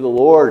devoted to the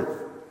Lord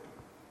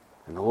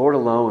and the Lord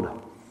alone.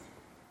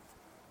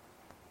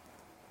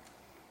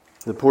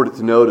 It's important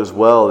to note as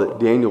well that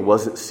Daniel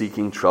wasn't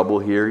seeking trouble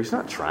here. He's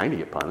not trying to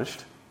get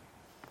punished.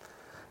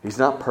 He's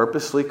not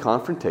purposely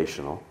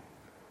confrontational.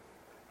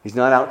 He's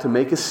not out to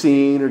make a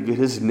scene or get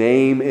his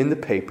name in the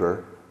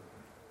paper.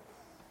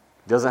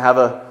 He doesn't have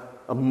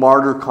a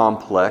martyr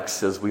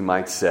complex, as we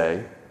might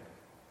say.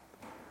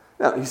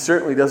 Now, he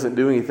certainly doesn't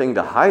do anything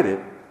to hide it,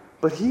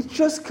 but he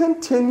just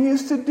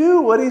continues to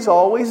do what he's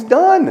always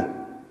done.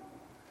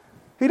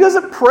 He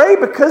doesn't pray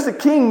because the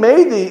king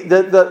made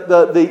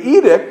the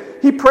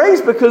edict. He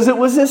prays because it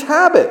was his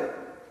habit.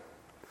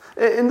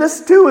 And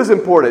this too is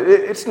important.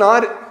 It's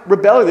not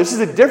rebellion. This is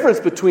a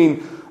difference between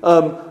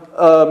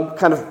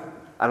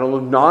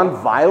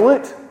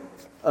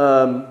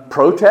nonviolent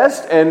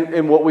protest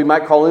and what we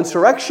might call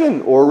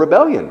insurrection or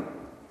rebellion.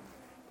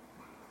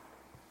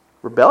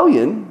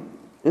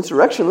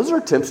 Insurrection, those are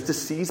attempts to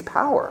seize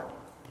power.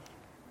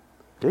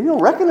 Daniel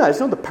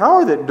recognized, the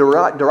power that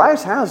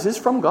Darius has is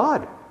from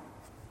God.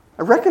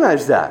 I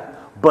recognize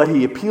that. But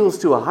he appeals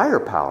to a higher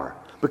power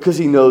because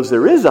he knows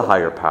there is a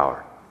higher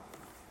power.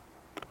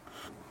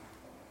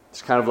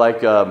 It's kind of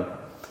like,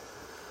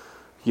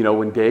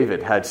 when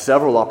David had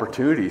several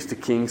opportunities to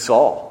kill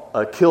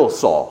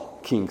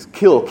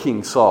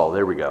King Saul.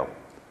 There we go.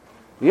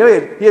 He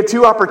had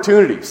two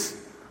opportunities.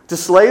 To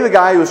slay the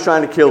guy who was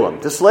trying to kill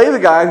him. To slay the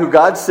guy who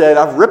God said,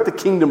 I've ripped the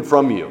kingdom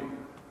from you.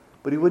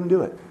 But he wouldn't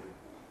do it.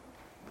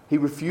 He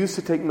refused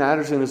to take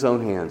matters in his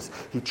own hands.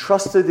 He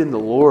trusted in the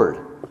Lord.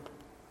 And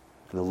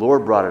the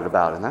Lord brought it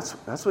about. And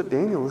that's what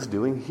Daniel is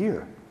doing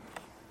here.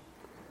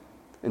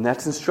 And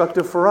that's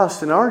instructive for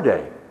us in our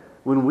day.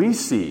 When we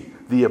see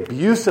the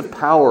abuse of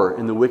power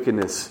and the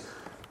wickedness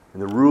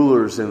and the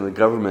rulers and the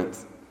government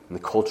and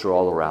the culture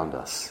all around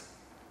us.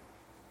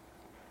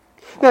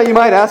 Now you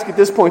might ask at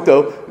this point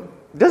though,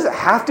 does it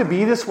have to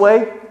be this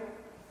way?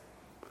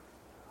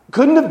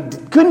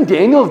 Couldn't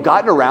Daniel have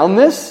gotten around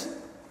this?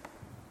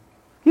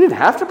 He didn't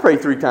have to pray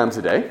 3 times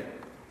a day.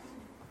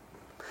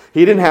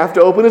 He didn't have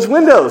to open his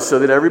windows so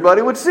that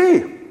everybody would see.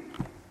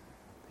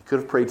 He could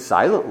have prayed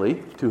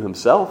silently to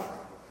himself.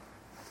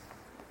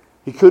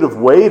 He could have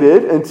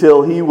waited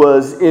until he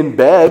was in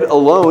bed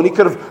alone. He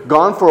could have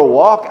gone for a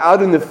walk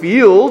out in the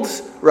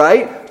fields,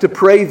 right, to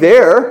pray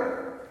there.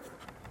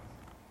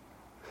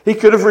 He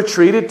could have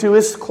retreated to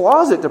his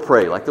closet to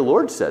pray, like the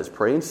Lord says,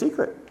 pray in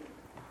secret.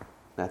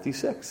 Matthew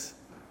 6.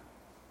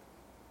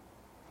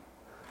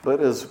 But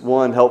as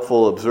one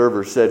helpful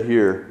observer said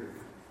here,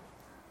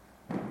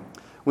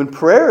 when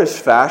prayer is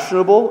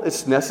fashionable,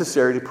 it's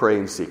necessary to pray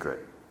in secret.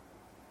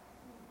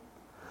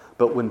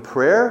 But when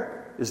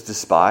prayer is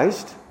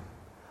despised,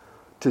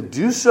 to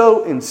do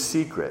so in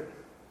secret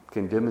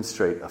can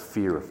demonstrate a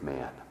fear of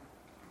man.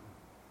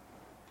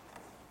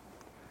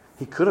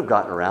 He could have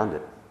gotten around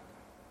it.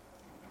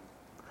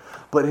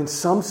 But in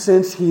some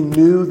sense, he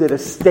knew that a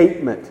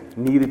statement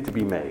needed to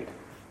be made.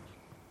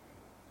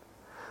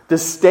 The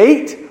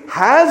state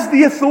has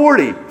the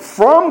authority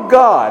from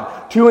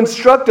God to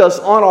instruct us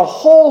on a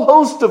whole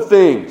host of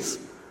things.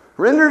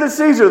 Render to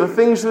Caesar the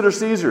things that are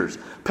Caesar's.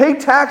 Pay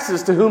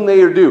taxes to whom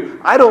they are due.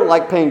 I don't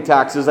like paying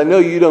taxes. I know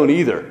you don't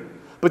either.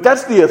 But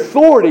that's the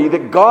authority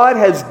that God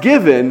has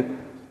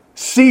given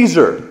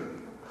Caesar.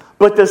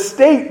 But the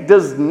state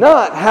does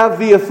not have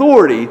the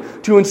authority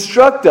to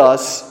instruct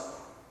us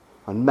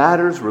on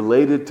matters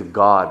related to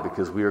God,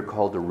 because we are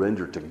called to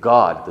render to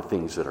God the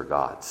things that are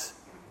God's.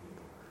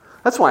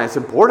 That's why it's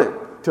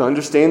important to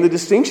understand the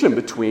distinction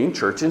between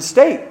church and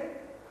state.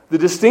 The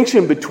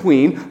distinction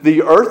between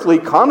the earthly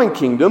common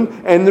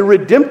kingdom and the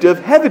redemptive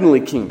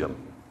heavenly kingdom.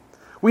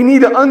 We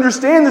need to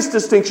understand this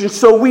distinction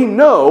so we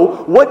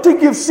know what to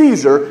give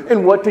Caesar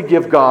and what to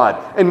give God,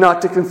 and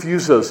not to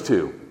confuse those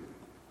two.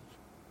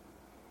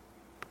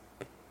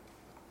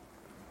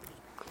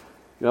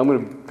 I'm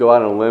going to go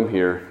out on a limb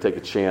here, take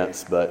a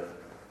chance, but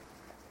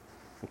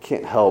I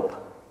can't help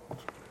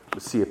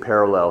but see a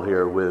parallel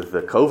here with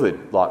the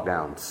COVID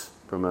lockdowns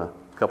from a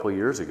couple of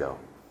years ago.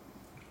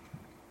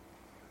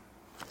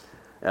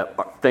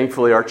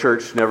 Thankfully, our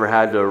church never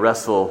had to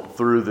wrestle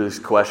through these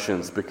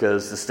questions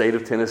because the state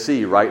of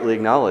Tennessee rightly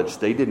acknowledged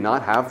they did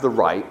not have the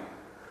right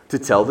to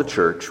tell the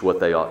church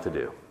what they ought to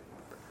do.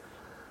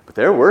 But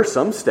there were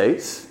some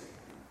states,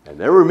 and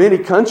there were many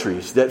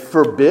countries that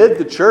forbid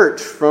the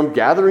church from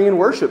gathering in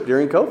worship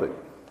during COVID.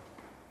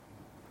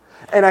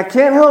 And I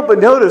can't help but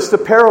notice the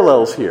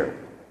parallels here.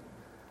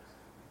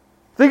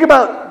 Think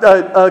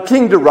about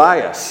King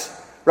Darius,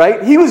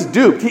 right? He was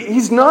duped.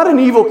 He's not an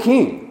evil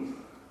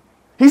king.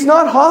 He's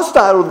not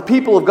hostile to the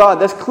people of God.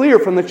 That's clear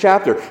from the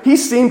chapter. He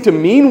seemed to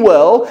mean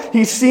well.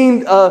 He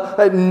seemed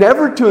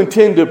never to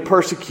intend to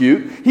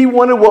persecute. He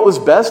wanted what was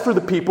best for the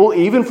people,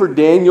 even for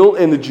Daniel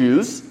and the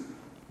Jews.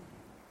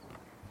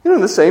 In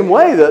the same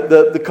way,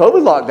 the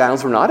COVID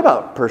lockdowns were not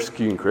about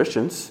persecuting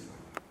Christians.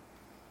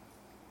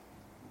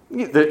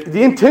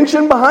 The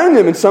intention behind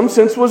them, in some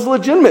sense, was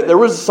legitimate. There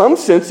was some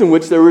sense in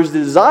which there was a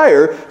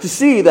desire to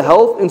see the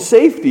health and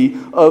safety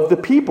of the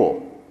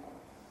people.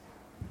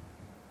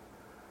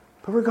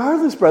 But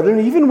regardless,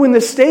 brethren, even when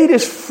the state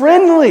is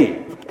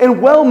friendly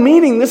and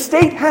well-meaning, the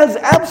state has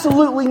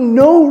absolutely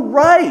no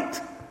right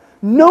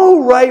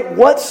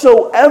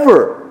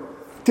whatsoever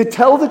to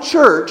tell the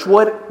church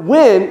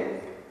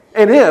when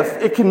and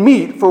if it can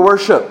meet for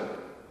worship.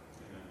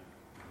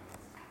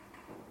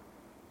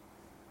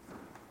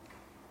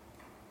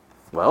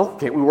 Well,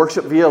 can't we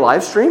worship via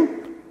live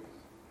stream?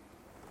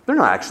 They're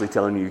not actually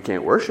telling you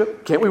can't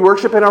worship. Can't we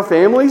worship in our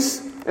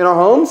families, in our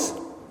homes?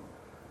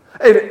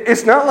 And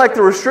it's not like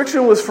the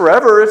restriction was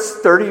forever. It's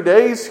 30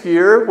 days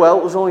here. Well,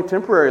 it was only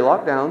temporary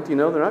lockdowns. They're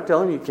not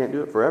telling you can't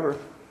do it forever.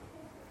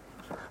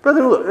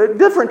 Brethren, look,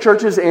 different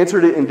churches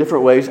answered it in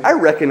different ways. I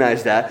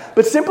recognize that.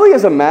 But simply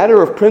as a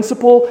matter of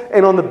principle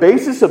and on the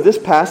basis of this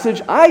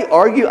passage,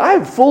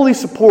 I fully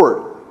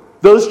support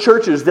those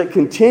churches that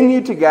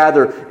continue to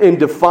gather in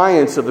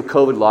defiance of the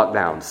COVID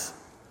lockdowns.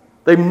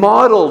 They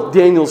modeled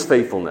Daniel's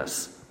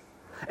faithfulness.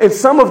 And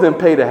some of them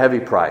paid a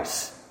heavy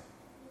price.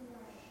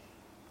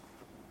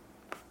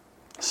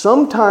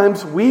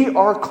 Sometimes we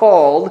are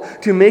called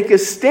to make a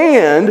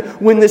stand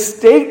when the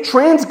state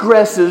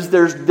transgresses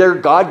their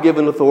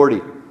God-given authority.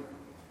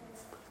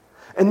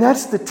 And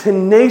that's the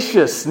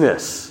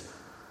tenaciousness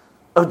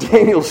of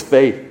Daniel's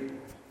faith.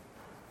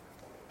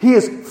 He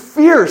is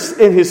fierce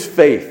in his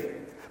faith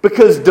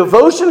because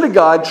devotion to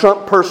God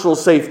trumped personal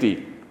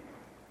safety.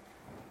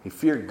 He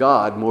feared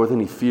God more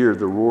than he feared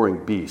the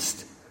roaring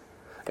beast.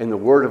 And the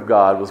word of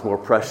God was more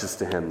precious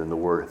to him than the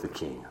word of the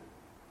king.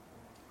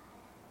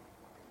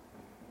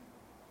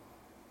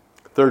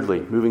 Thirdly,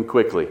 moving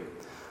quickly,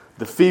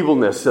 the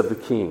feebleness of the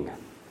king.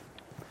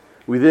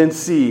 We then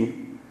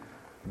see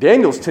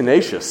Daniel's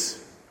tenacious,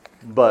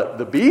 but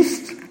the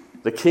beast,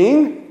 the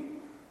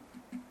king,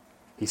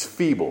 he's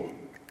feeble.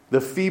 The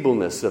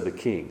feebleness of the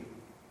king.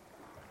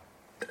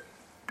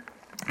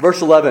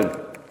 Verse 11,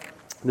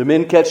 the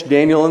men catch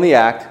Daniel in the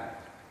act.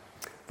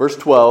 Verse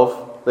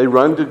 12, they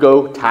run to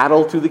go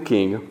tattle to the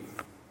king.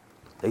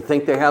 They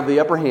think they have the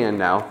upper hand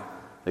now.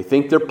 They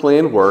think their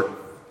plan worked.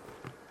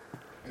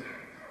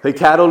 They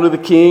tattle to the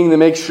king to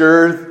make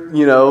sure,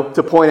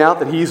 to point out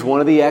that he's one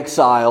of the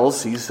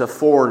exiles. He's a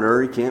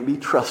foreigner. He can't be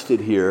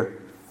trusted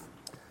here.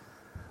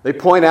 They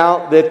point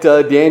out that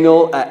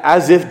Daniel,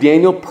 as if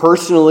Daniel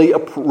personally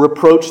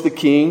reproached the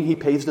king. He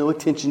pays no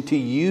attention to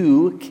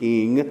you,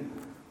 king.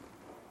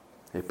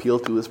 They appeal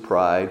to his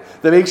pride.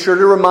 They make sure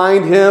to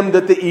remind him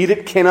that the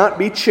edict cannot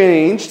be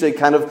changed. They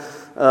kind of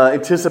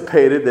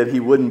anticipated that he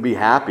wouldn't be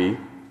happy.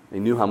 They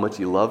knew how much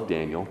he loved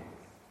Daniel.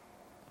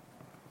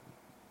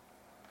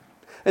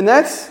 And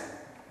that's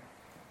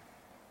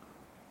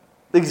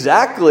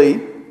exactly,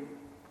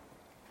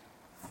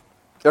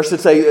 or I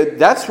should say,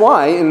 that's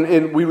why,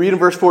 and we read in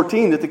verse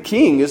 14 that the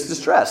king is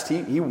distressed.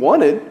 He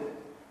wanted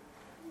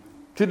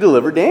to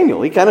deliver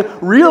Daniel. He kind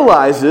of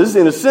realizes,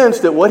 in a sense,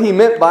 that what he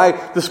meant by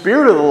the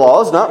spirit of the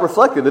law is not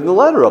reflected in the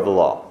letter of the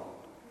law.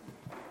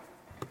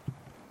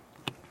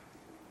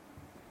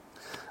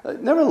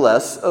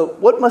 Nevertheless,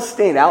 what must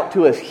stand out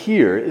to us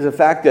here is the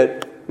fact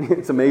that,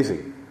 it's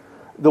amazing,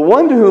 the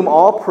one to whom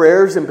all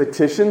prayers and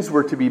petitions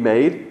were to be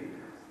made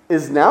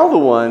is now the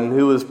one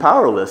who is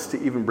powerless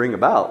to even bring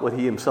about what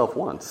he himself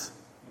wants.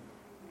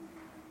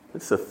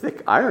 It's a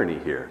thick irony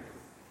here.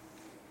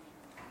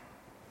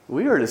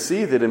 We are to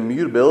see that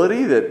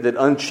immutability, that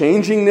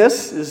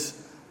unchangingness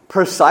is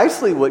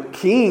precisely what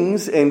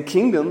kings and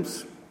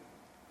kingdoms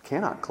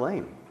cannot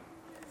claim.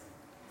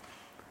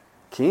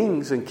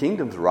 Kings and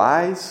kingdoms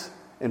rise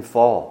and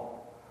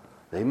fall.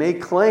 They may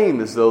claim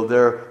as though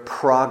their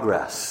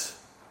progress,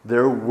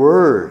 their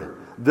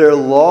word, their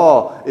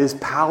law is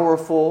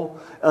powerful,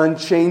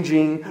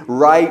 unchanging,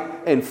 right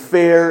and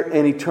fair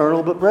and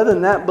eternal. But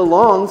brethren, that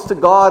belongs to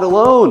God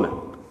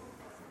alone.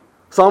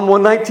 Psalm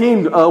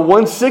 119,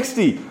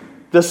 160.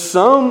 The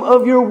sum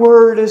of your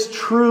word is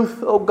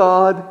truth, O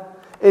God,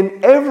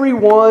 and every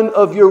one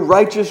of your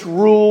righteous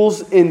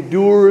rules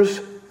endures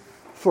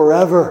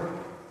forever.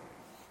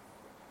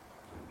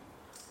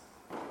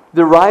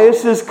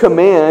 Darius'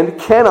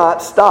 command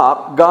cannot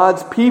stop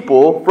God's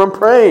people from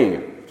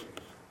praying.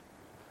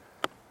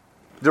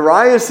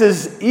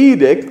 Darius'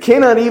 edict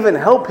cannot even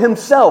help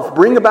himself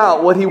bring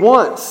about what he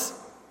wants.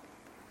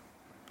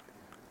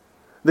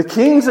 The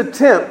king's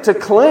attempt to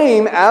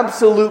claim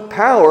absolute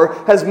power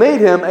has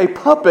made him a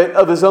puppet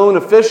of his own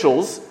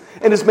officials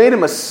and has made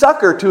him a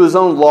sucker to his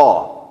own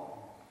law.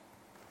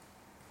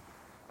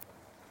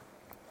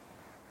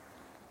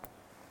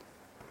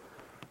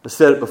 I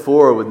said it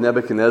before with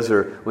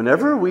Nebuchadnezzar,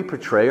 whenever we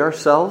portray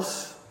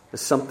ourselves as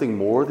something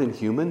more than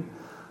human,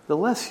 the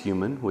less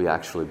human we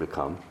actually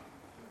become.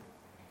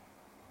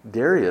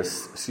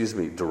 Darius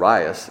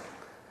is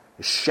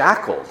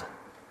shackled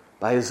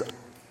by his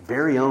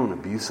very own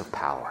abuse of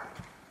power.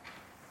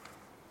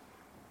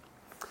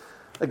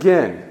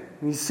 Again,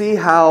 you see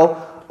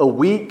how a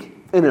weak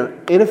and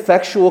an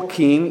ineffectual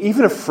king,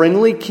 even a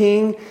friendly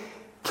king,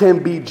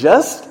 can be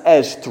just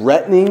as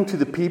threatening to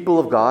the people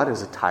of God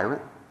as a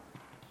tyrant?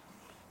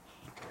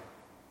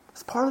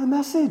 It's part of the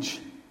message.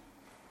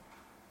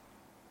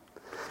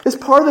 It's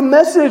part of the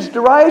message.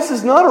 Darius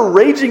is not a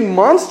raging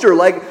monster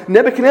like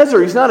Nebuchadnezzar.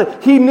 He's not a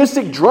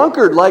hedonistic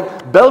drunkard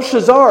like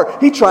Belshazzar.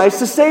 He tries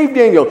to save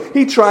Daniel.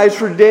 He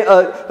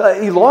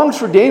longs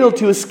for Daniel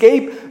to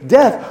escape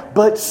death.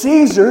 But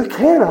Caesar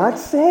cannot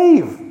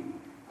save.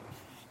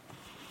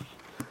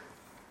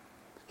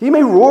 He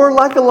may roar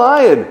like a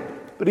lion,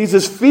 but he's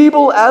as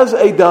feeble as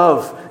a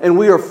dove. And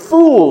we are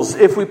fools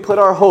if we put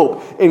our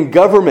hope in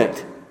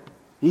government,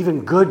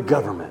 even good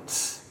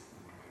governments.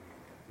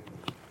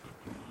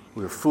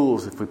 We are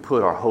fools if we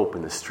put our hope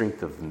in the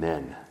strength of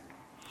men.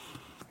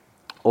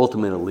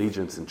 Ultimate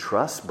allegiance and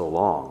trust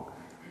belong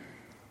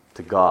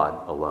to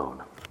God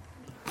alone.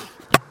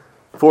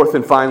 Fourth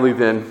and finally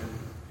then,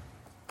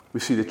 we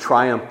see the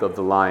triumph of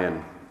the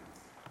Lion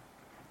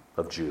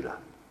of Judah.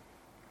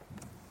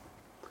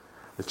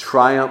 The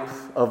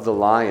triumph of the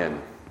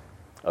Lion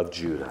of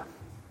Judah.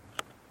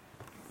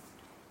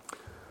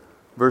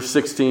 Verse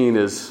 16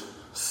 is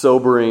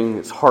sobering,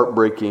 it's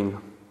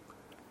heartbreaking.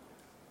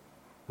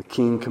 The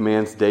king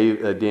commands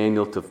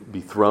Daniel to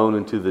be thrown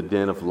into the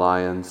den of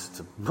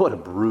lions. What a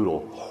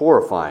brutal,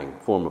 horrifying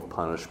form of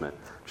punishment,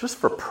 just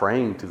for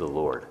praying to the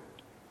Lord.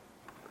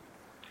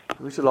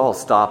 We should all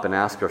stop and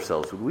ask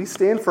ourselves, would we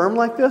stand firm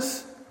like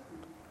this?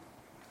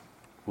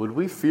 Would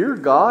we fear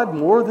God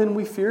more than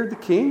we feared the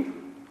king?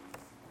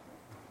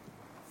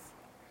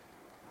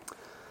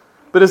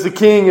 But as the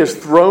king is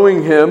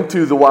throwing him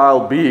to the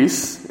wild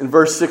beasts, in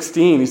verse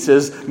 16 he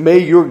says, "May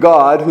your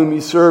God, whom you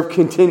serve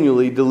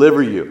continually,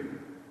 deliver you."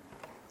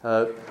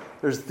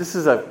 This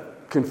is a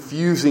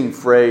confusing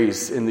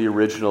phrase in the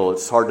original.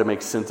 It's hard to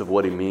make sense of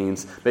what he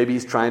means. Maybe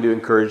he's trying to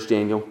encourage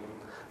Daniel.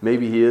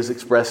 Maybe he is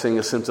expressing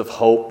a sense of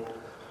hope.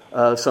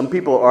 Some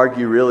people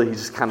argue really he's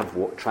just kind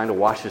of trying to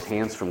wash his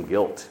hands from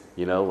guilt,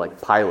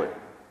 like Pilate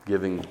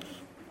delivering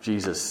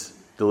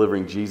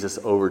Jesus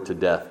over to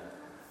death.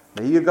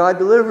 May your God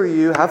deliver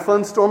you. Have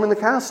fun storming the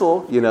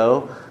castle,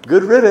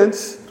 Good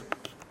riddance.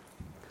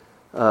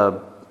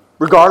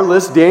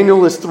 Regardless,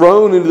 Daniel is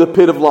thrown into the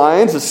pit of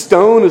lions. A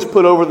stone is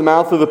put over the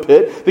mouth of the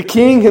pit. The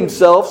king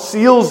himself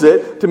seals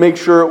it to make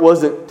sure it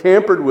wasn't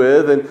tampered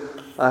with. And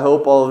I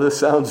hope all of this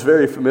sounds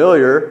very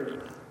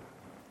familiar.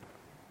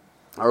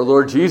 Our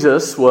Lord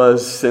Jesus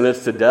was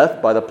sentenced to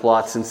death by the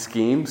plots and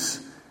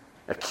schemes,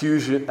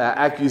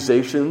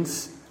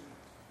 accusations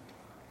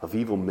of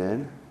evil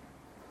men.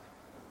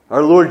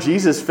 Our Lord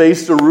Jesus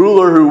faced a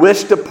ruler who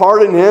wished to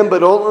pardon him,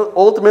 but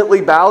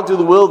ultimately bowed to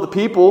the will of the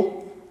people.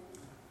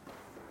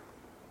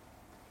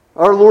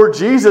 Our Lord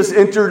Jesus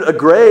entered a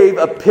grave,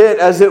 a pit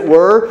as it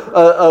were,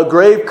 a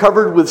grave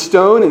covered with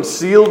stone and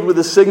sealed with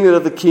the signet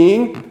of the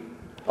king.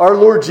 Our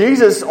Lord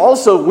Jesus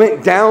also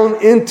went down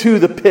into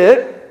the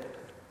pit.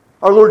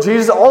 Our Lord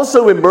Jesus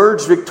also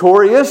emerged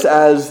victorious,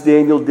 as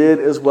Daniel did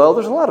as well.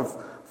 There's a lot of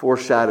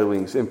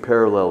foreshadowings and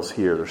parallels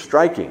here. They're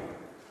striking.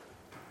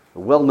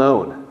 They're well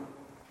known.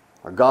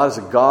 Our God is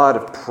a God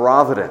of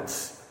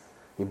providence.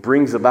 He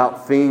brings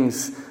about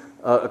things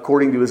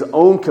according to his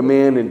own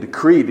command and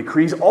decree.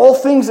 Decrees all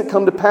things that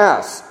come to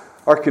pass,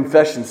 our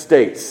confession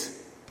states.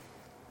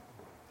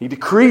 He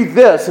decreed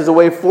this as a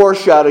way of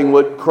foreshadowing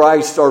what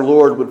Christ our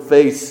Lord would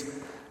face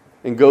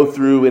and go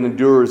through and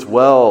endure as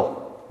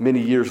well many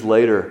years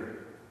later.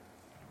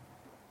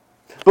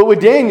 But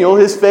with Daniel,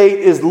 his fate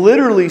is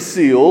literally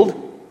sealed.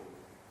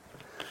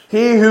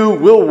 He who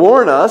will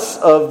warn us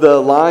of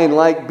the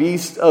lion-like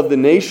beast of the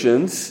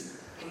nations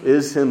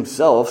is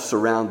himself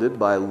surrounded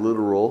by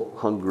literal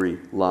hungry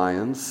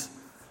lions.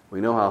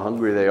 We know how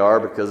hungry they are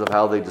because of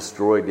how they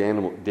destroy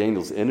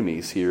Daniel's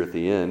enemies here at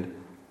the end.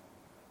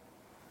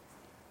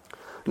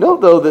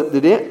 Note, though,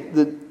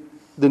 that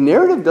the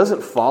narrative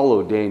doesn't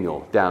follow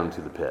Daniel down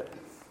to the pit.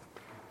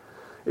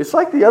 It's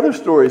like the other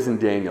stories in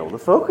Daniel. The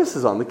focus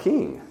is on the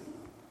king.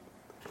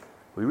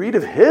 We read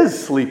of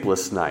his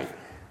sleepless night,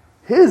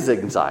 his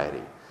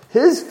anxiety,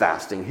 his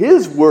fasting,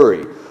 his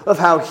worry, of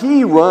how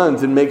he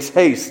runs and makes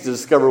haste to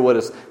discover what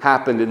has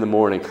happened in the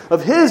morning,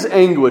 of his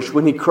anguish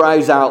when he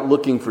cries out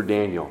looking for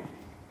Daniel.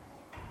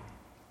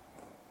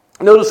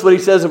 Notice what he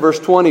says in verse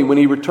 20 when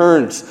he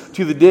returns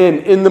to the den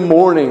in the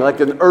morning, like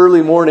an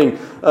early morning,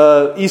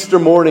 Easter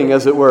morning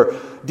as it were.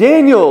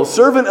 "Daniel,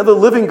 servant of the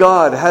living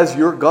God, has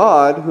your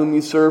God, whom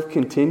you serve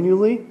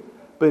continually,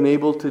 been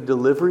able to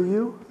deliver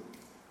you?"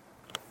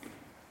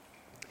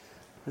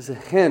 There's a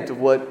hint of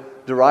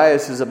what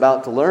Darius is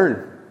about to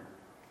learn.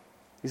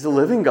 He's a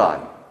living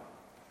God.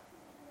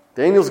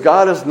 Daniel's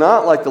God is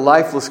not like the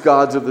lifeless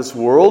gods of this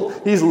world.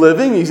 He's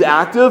living, he's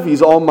active,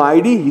 he's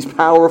almighty, he's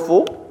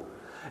powerful.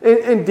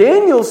 And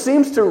Daniel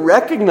seems to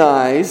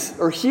recognize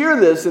or hear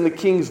this in the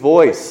king's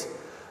voice.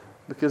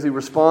 Because he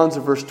responds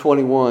in verse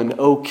 21,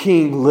 "O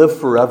King, live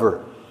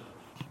forever."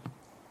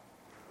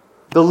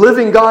 The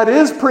living God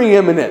is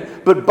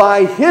preeminent, but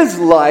by His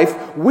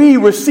life we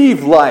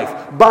receive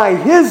life. By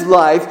His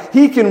life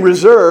He can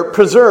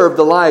preserve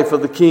the life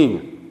of the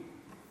king.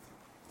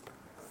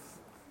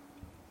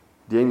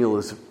 Daniel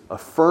is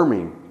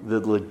affirming the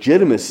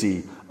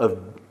legitimacy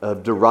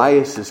of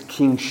Darius'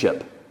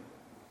 kingship,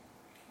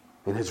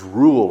 and his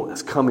rule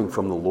is coming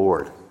from the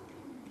Lord.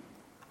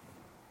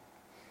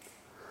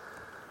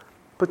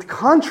 But the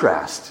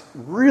contrast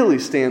really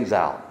stands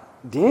out.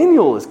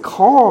 Daniel is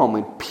calm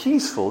and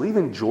peaceful,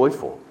 even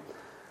joyful.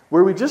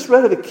 Where we just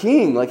read of the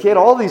king, like he had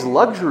all these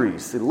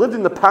luxuries. He lived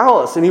in the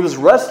palace, and he was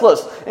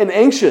restless and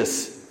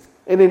anxious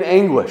and in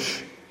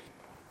anguish.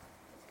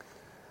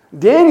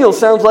 Daniel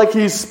sounds like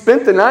he's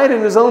spent the night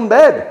in his own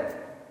bed.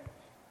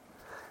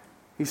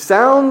 He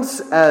sounds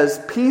as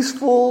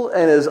peaceful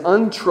and as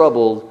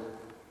untroubled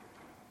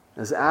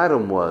as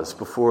Adam was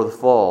before the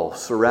fall,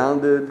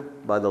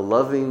 surrounded by the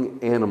loving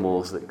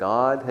animals that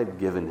God had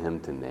given him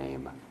to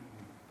name.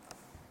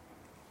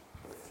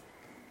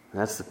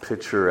 That's the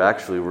picture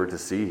actually we're to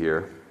see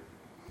here.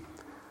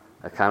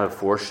 A kind of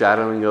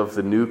foreshadowing of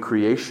the new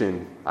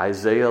creation.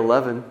 Isaiah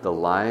 11, the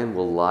lion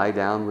will lie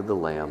down with the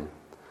lamb.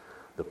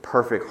 The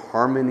perfect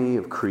harmony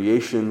of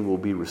creation will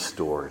be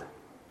restored.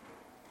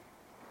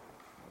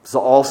 It's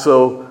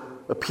also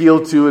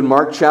appealed to in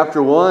Mark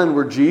chapter 1,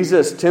 where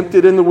Jesus,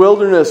 tempted in the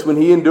wilderness, when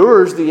he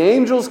endures, the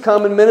angels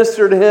come and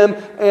minister to him,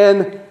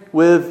 and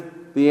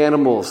with the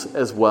animals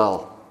as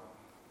well.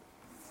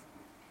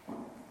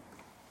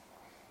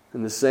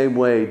 In the same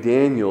way,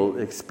 Daniel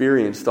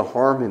experienced the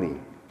harmony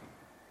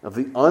of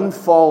the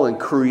unfallen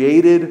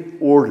created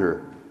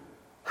order.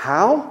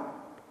 How?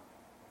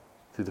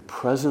 Through the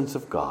presence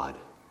of God.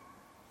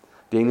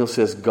 Daniel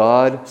says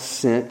God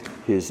sent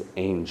His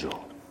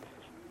angel.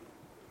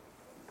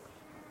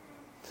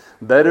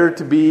 Better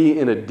to be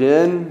in a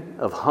den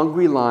of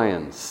hungry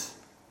lions,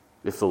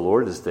 if the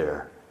Lord is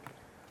there,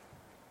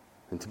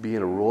 than to be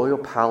in a royal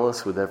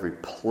palace with every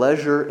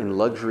pleasure and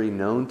luxury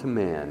known to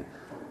man,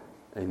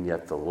 and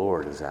yet the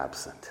Lord is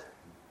absent.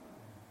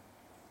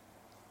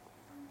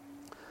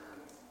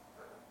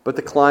 But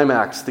the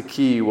climax, the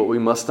key, what we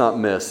must not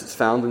miss, it's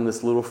found in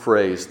this little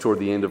phrase toward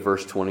the end of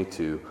verse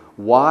 22.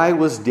 Why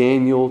was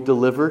Daniel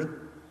delivered?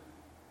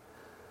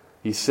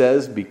 He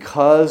says,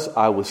 because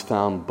I was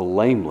found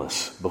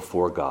blameless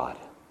before God.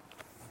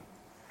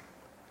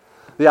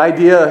 The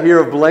idea here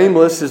of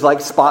blameless is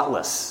like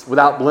spotless,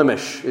 without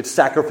blemish. It's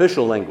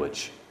sacrificial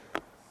language.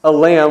 A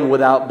lamb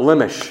without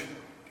blemish.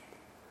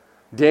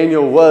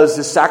 Daniel was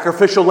the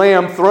sacrificial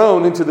lamb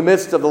thrown into the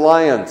midst of the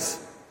lions.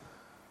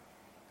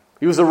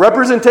 He was a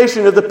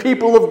representation of the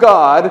people of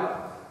God,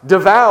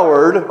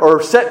 devoured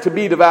or set to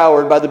be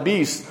devoured by the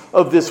beasts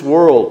of this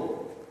world.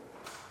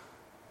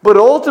 But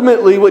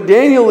ultimately, what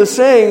Daniel is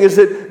saying is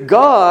that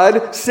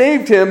God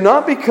saved him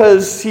not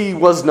because he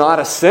was not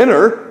a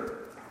sinner.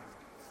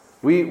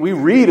 We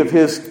read of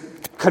his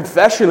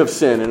confession of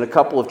sin in a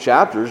couple of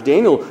chapters.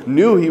 Daniel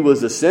knew he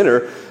was a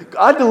sinner.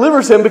 God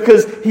delivers him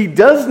because he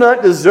does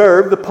not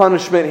deserve the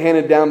punishment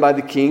handed down by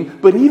the king.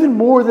 But even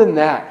more than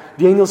that,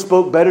 Daniel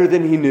spoke better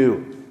than he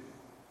knew.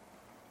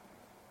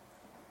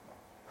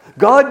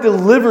 God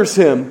delivers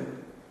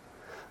him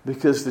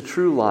because the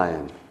true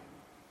Lion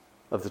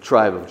of the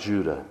tribe of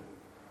Judah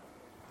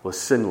was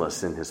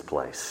sinless in his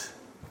place.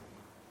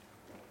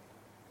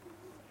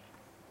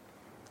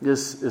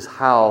 This is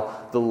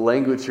how the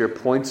language here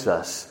points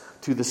us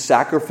to the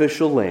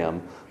sacrificial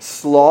lamb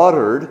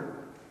slaughtered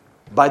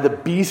by the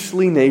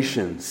beastly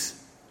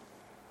nations,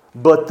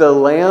 but the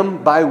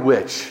lamb by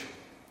which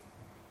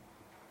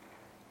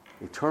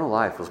eternal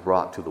life was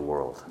brought to the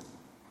world.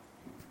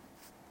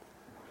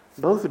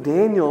 Both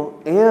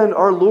Daniel and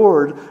our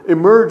Lord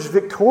emerged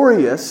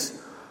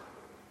victorious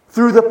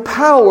through the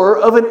power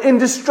of an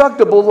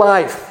indestructible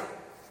life.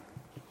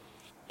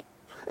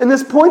 And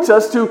this points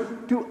us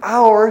to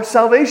our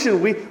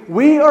salvation.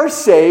 We are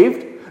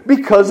saved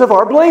because of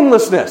our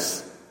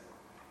blamelessness.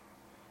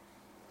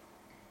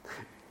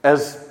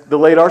 As the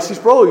late R.C.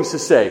 Sproul used to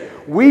say,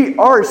 we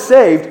are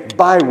saved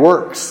by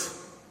works.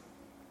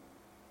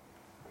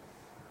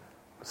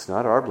 It's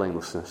not our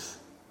blamelessness,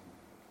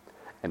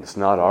 and it's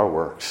not our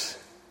works.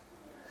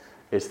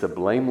 It's the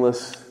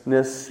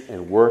blamelessness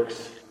and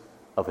works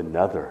of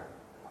another,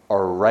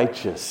 our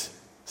righteous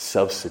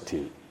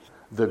substitute,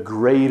 the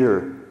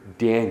greater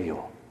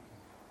Daniel.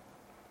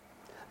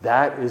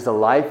 That is the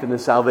life and the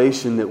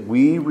salvation that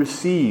we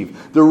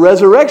receive, the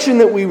resurrection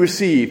that we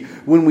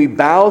receive when we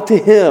bow to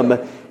Him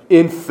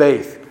in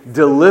faith,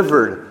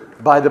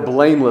 delivered by the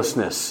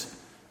blamelessness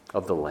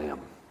of the Lamb.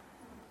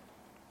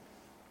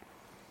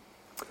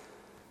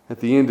 At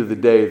the end of the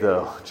day,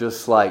 though,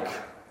 just like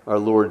our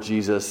Lord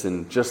Jesus,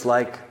 and just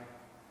like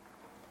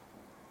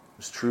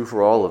it's true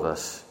for all of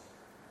us,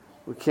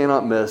 we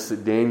cannot miss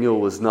that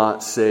Daniel was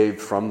not saved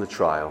from the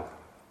trial.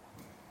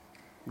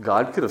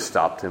 God could have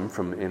stopped him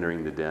from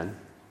entering the den.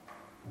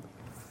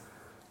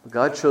 But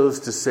God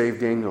chose to save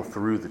Daniel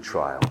through the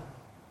trial.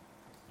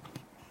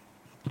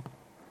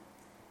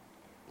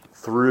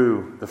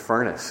 through the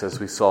furnace, as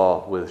we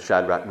saw with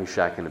Shadrach,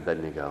 Meshach, and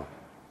Abednego.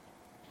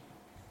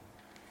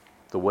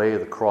 The way of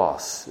the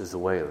cross is the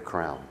way of the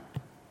crown.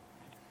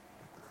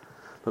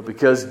 But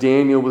because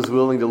Daniel was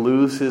willing to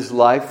lose his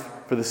life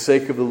for the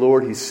sake of the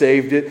Lord, he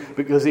saved it.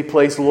 Because he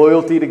placed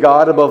loyalty to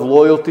God above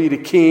loyalty to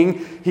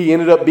king, he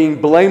ended up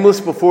being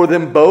blameless before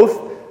them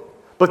both.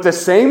 But the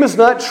same is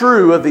not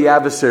true of the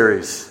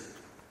adversaries.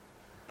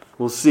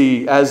 We'll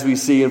see, as we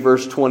see in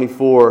verse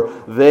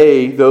 24,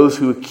 those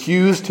who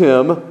accused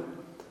him,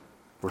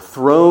 were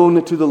thrown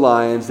into the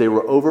lions. They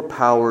were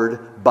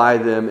overpowered by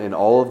them, and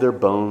all of their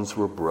bones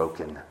were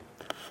broken.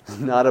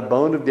 Not a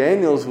bone of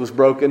Daniel's was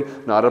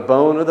broken. Not a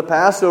bone of the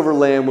Passover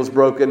lamb was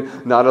broken.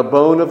 Not a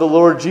bone of the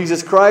Lord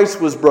Jesus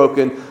Christ was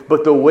broken.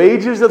 But the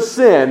wages of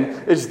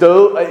sin is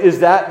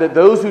that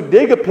those who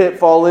dig a pit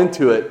fall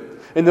into it.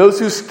 And those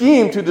who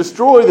scheme to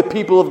destroy the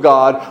people of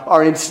God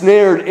are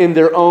ensnared in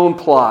their own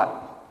plot.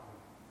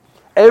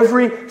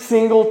 Every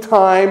single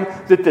time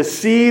that the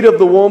seed of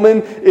the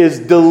woman is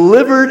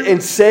delivered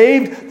and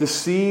saved, the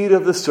seed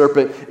of the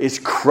serpent is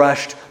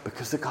crushed,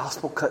 because the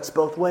gospel cuts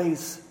both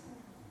ways.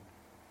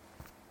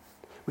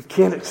 We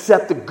can't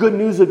accept the good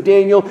news of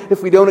Daniel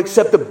if we don't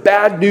accept the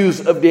bad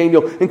news of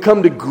Daniel and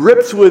come to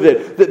grips with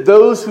it. That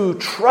those who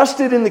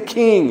trusted in the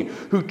king,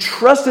 who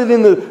trusted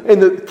in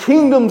the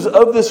kingdoms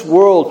of this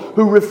world,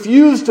 who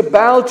refused to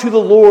bow to the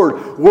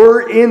Lord,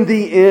 were in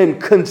the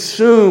end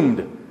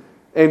consumed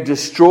and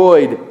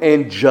destroyed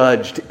and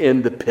judged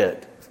in the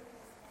pit.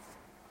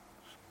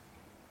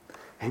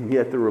 And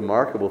yet the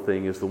remarkable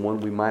thing is, the one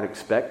we might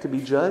expect to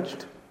be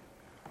judged,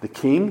 the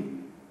king,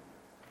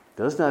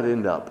 does not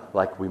end up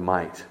like we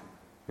might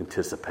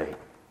anticipate.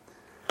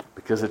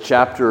 Because the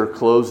chapter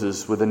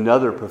closes with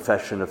another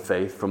profession of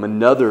faith from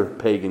another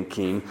pagan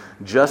king,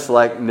 just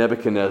like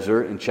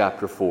Nebuchadnezzar in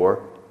chapter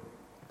 4.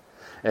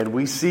 And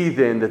we see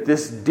then that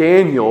this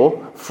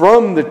Daniel,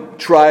 from the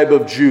tribe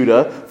of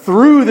Judah,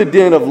 through the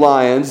den of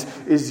lions,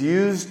 is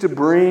used to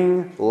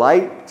bring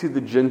light to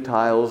the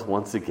Gentiles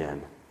once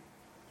again.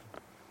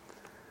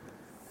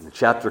 And the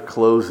chapter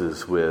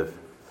closes with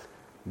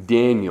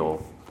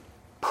Daniel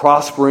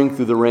prospering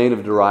through the reign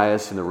of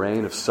Darius and the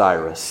reign of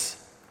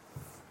Cyrus.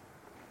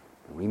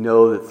 And we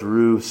know that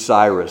through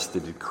Cyrus the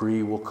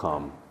decree will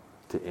come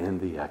to end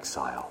the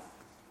exile.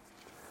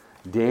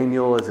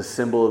 Daniel, as a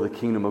symbol of the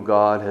kingdom of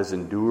God, has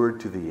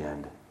endured to the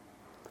end.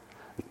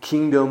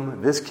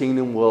 This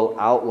kingdom will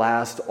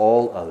outlast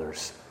all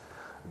others.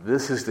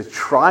 This is the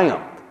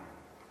triumph,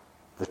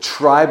 the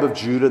tribe of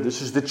Judah.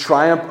 This is the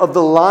triumph of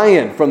the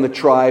lion from the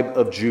tribe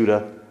of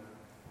Judah.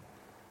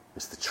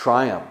 It's the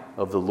triumph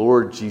of the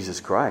Lord Jesus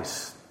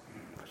Christ,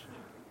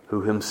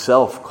 who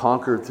himself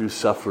conquered through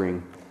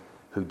suffering,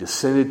 who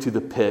descended to the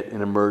pit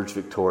and emerged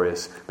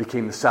victorious,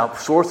 became the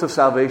source of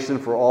salvation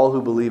for all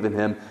who believe in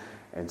him,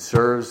 and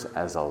serves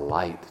as a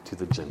light to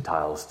the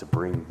Gentiles to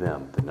bring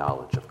them the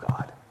knowledge of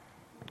God.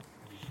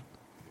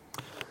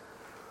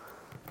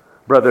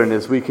 Brethren,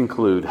 as we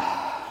conclude,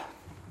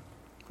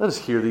 let us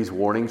hear these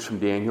warnings from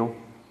Daniel.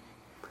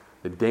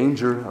 The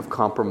danger of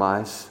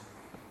compromise.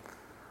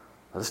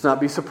 Let us not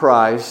be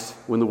surprised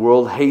when the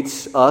world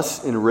hates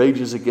us and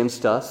rages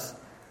against us.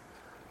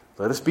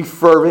 Let us be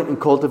fervent in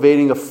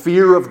cultivating a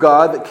fear of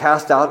God that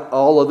casts out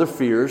all other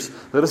fears.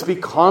 Let us be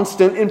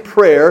constant in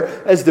prayer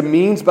as the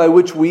means by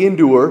which we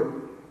endure.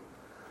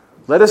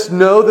 Let us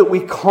know that we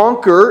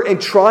conquer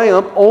and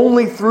triumph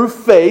only through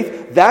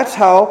faith. That's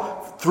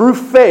how, through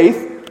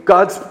faith,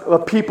 God's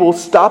people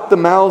stop the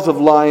mouths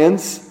of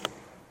lions.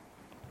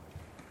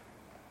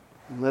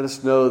 And let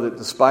us know that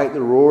despite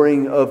the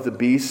roaring of the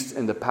beast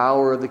and the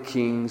power of the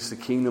kings, the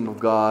kingdom of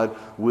God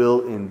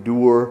will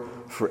endure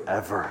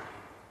forever.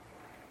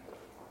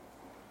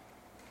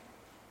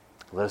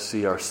 Let us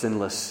see our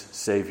sinless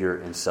Savior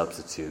and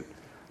substitute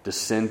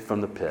descend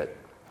from the pit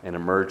and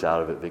emerge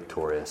out of it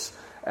victorious,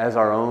 as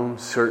our own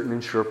certain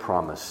and sure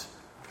promise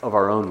of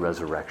our own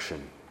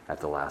resurrection at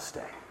the last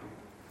day.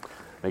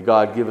 May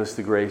God give us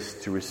the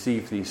grace to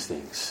receive these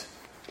things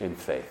in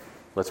faith.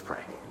 Let's pray.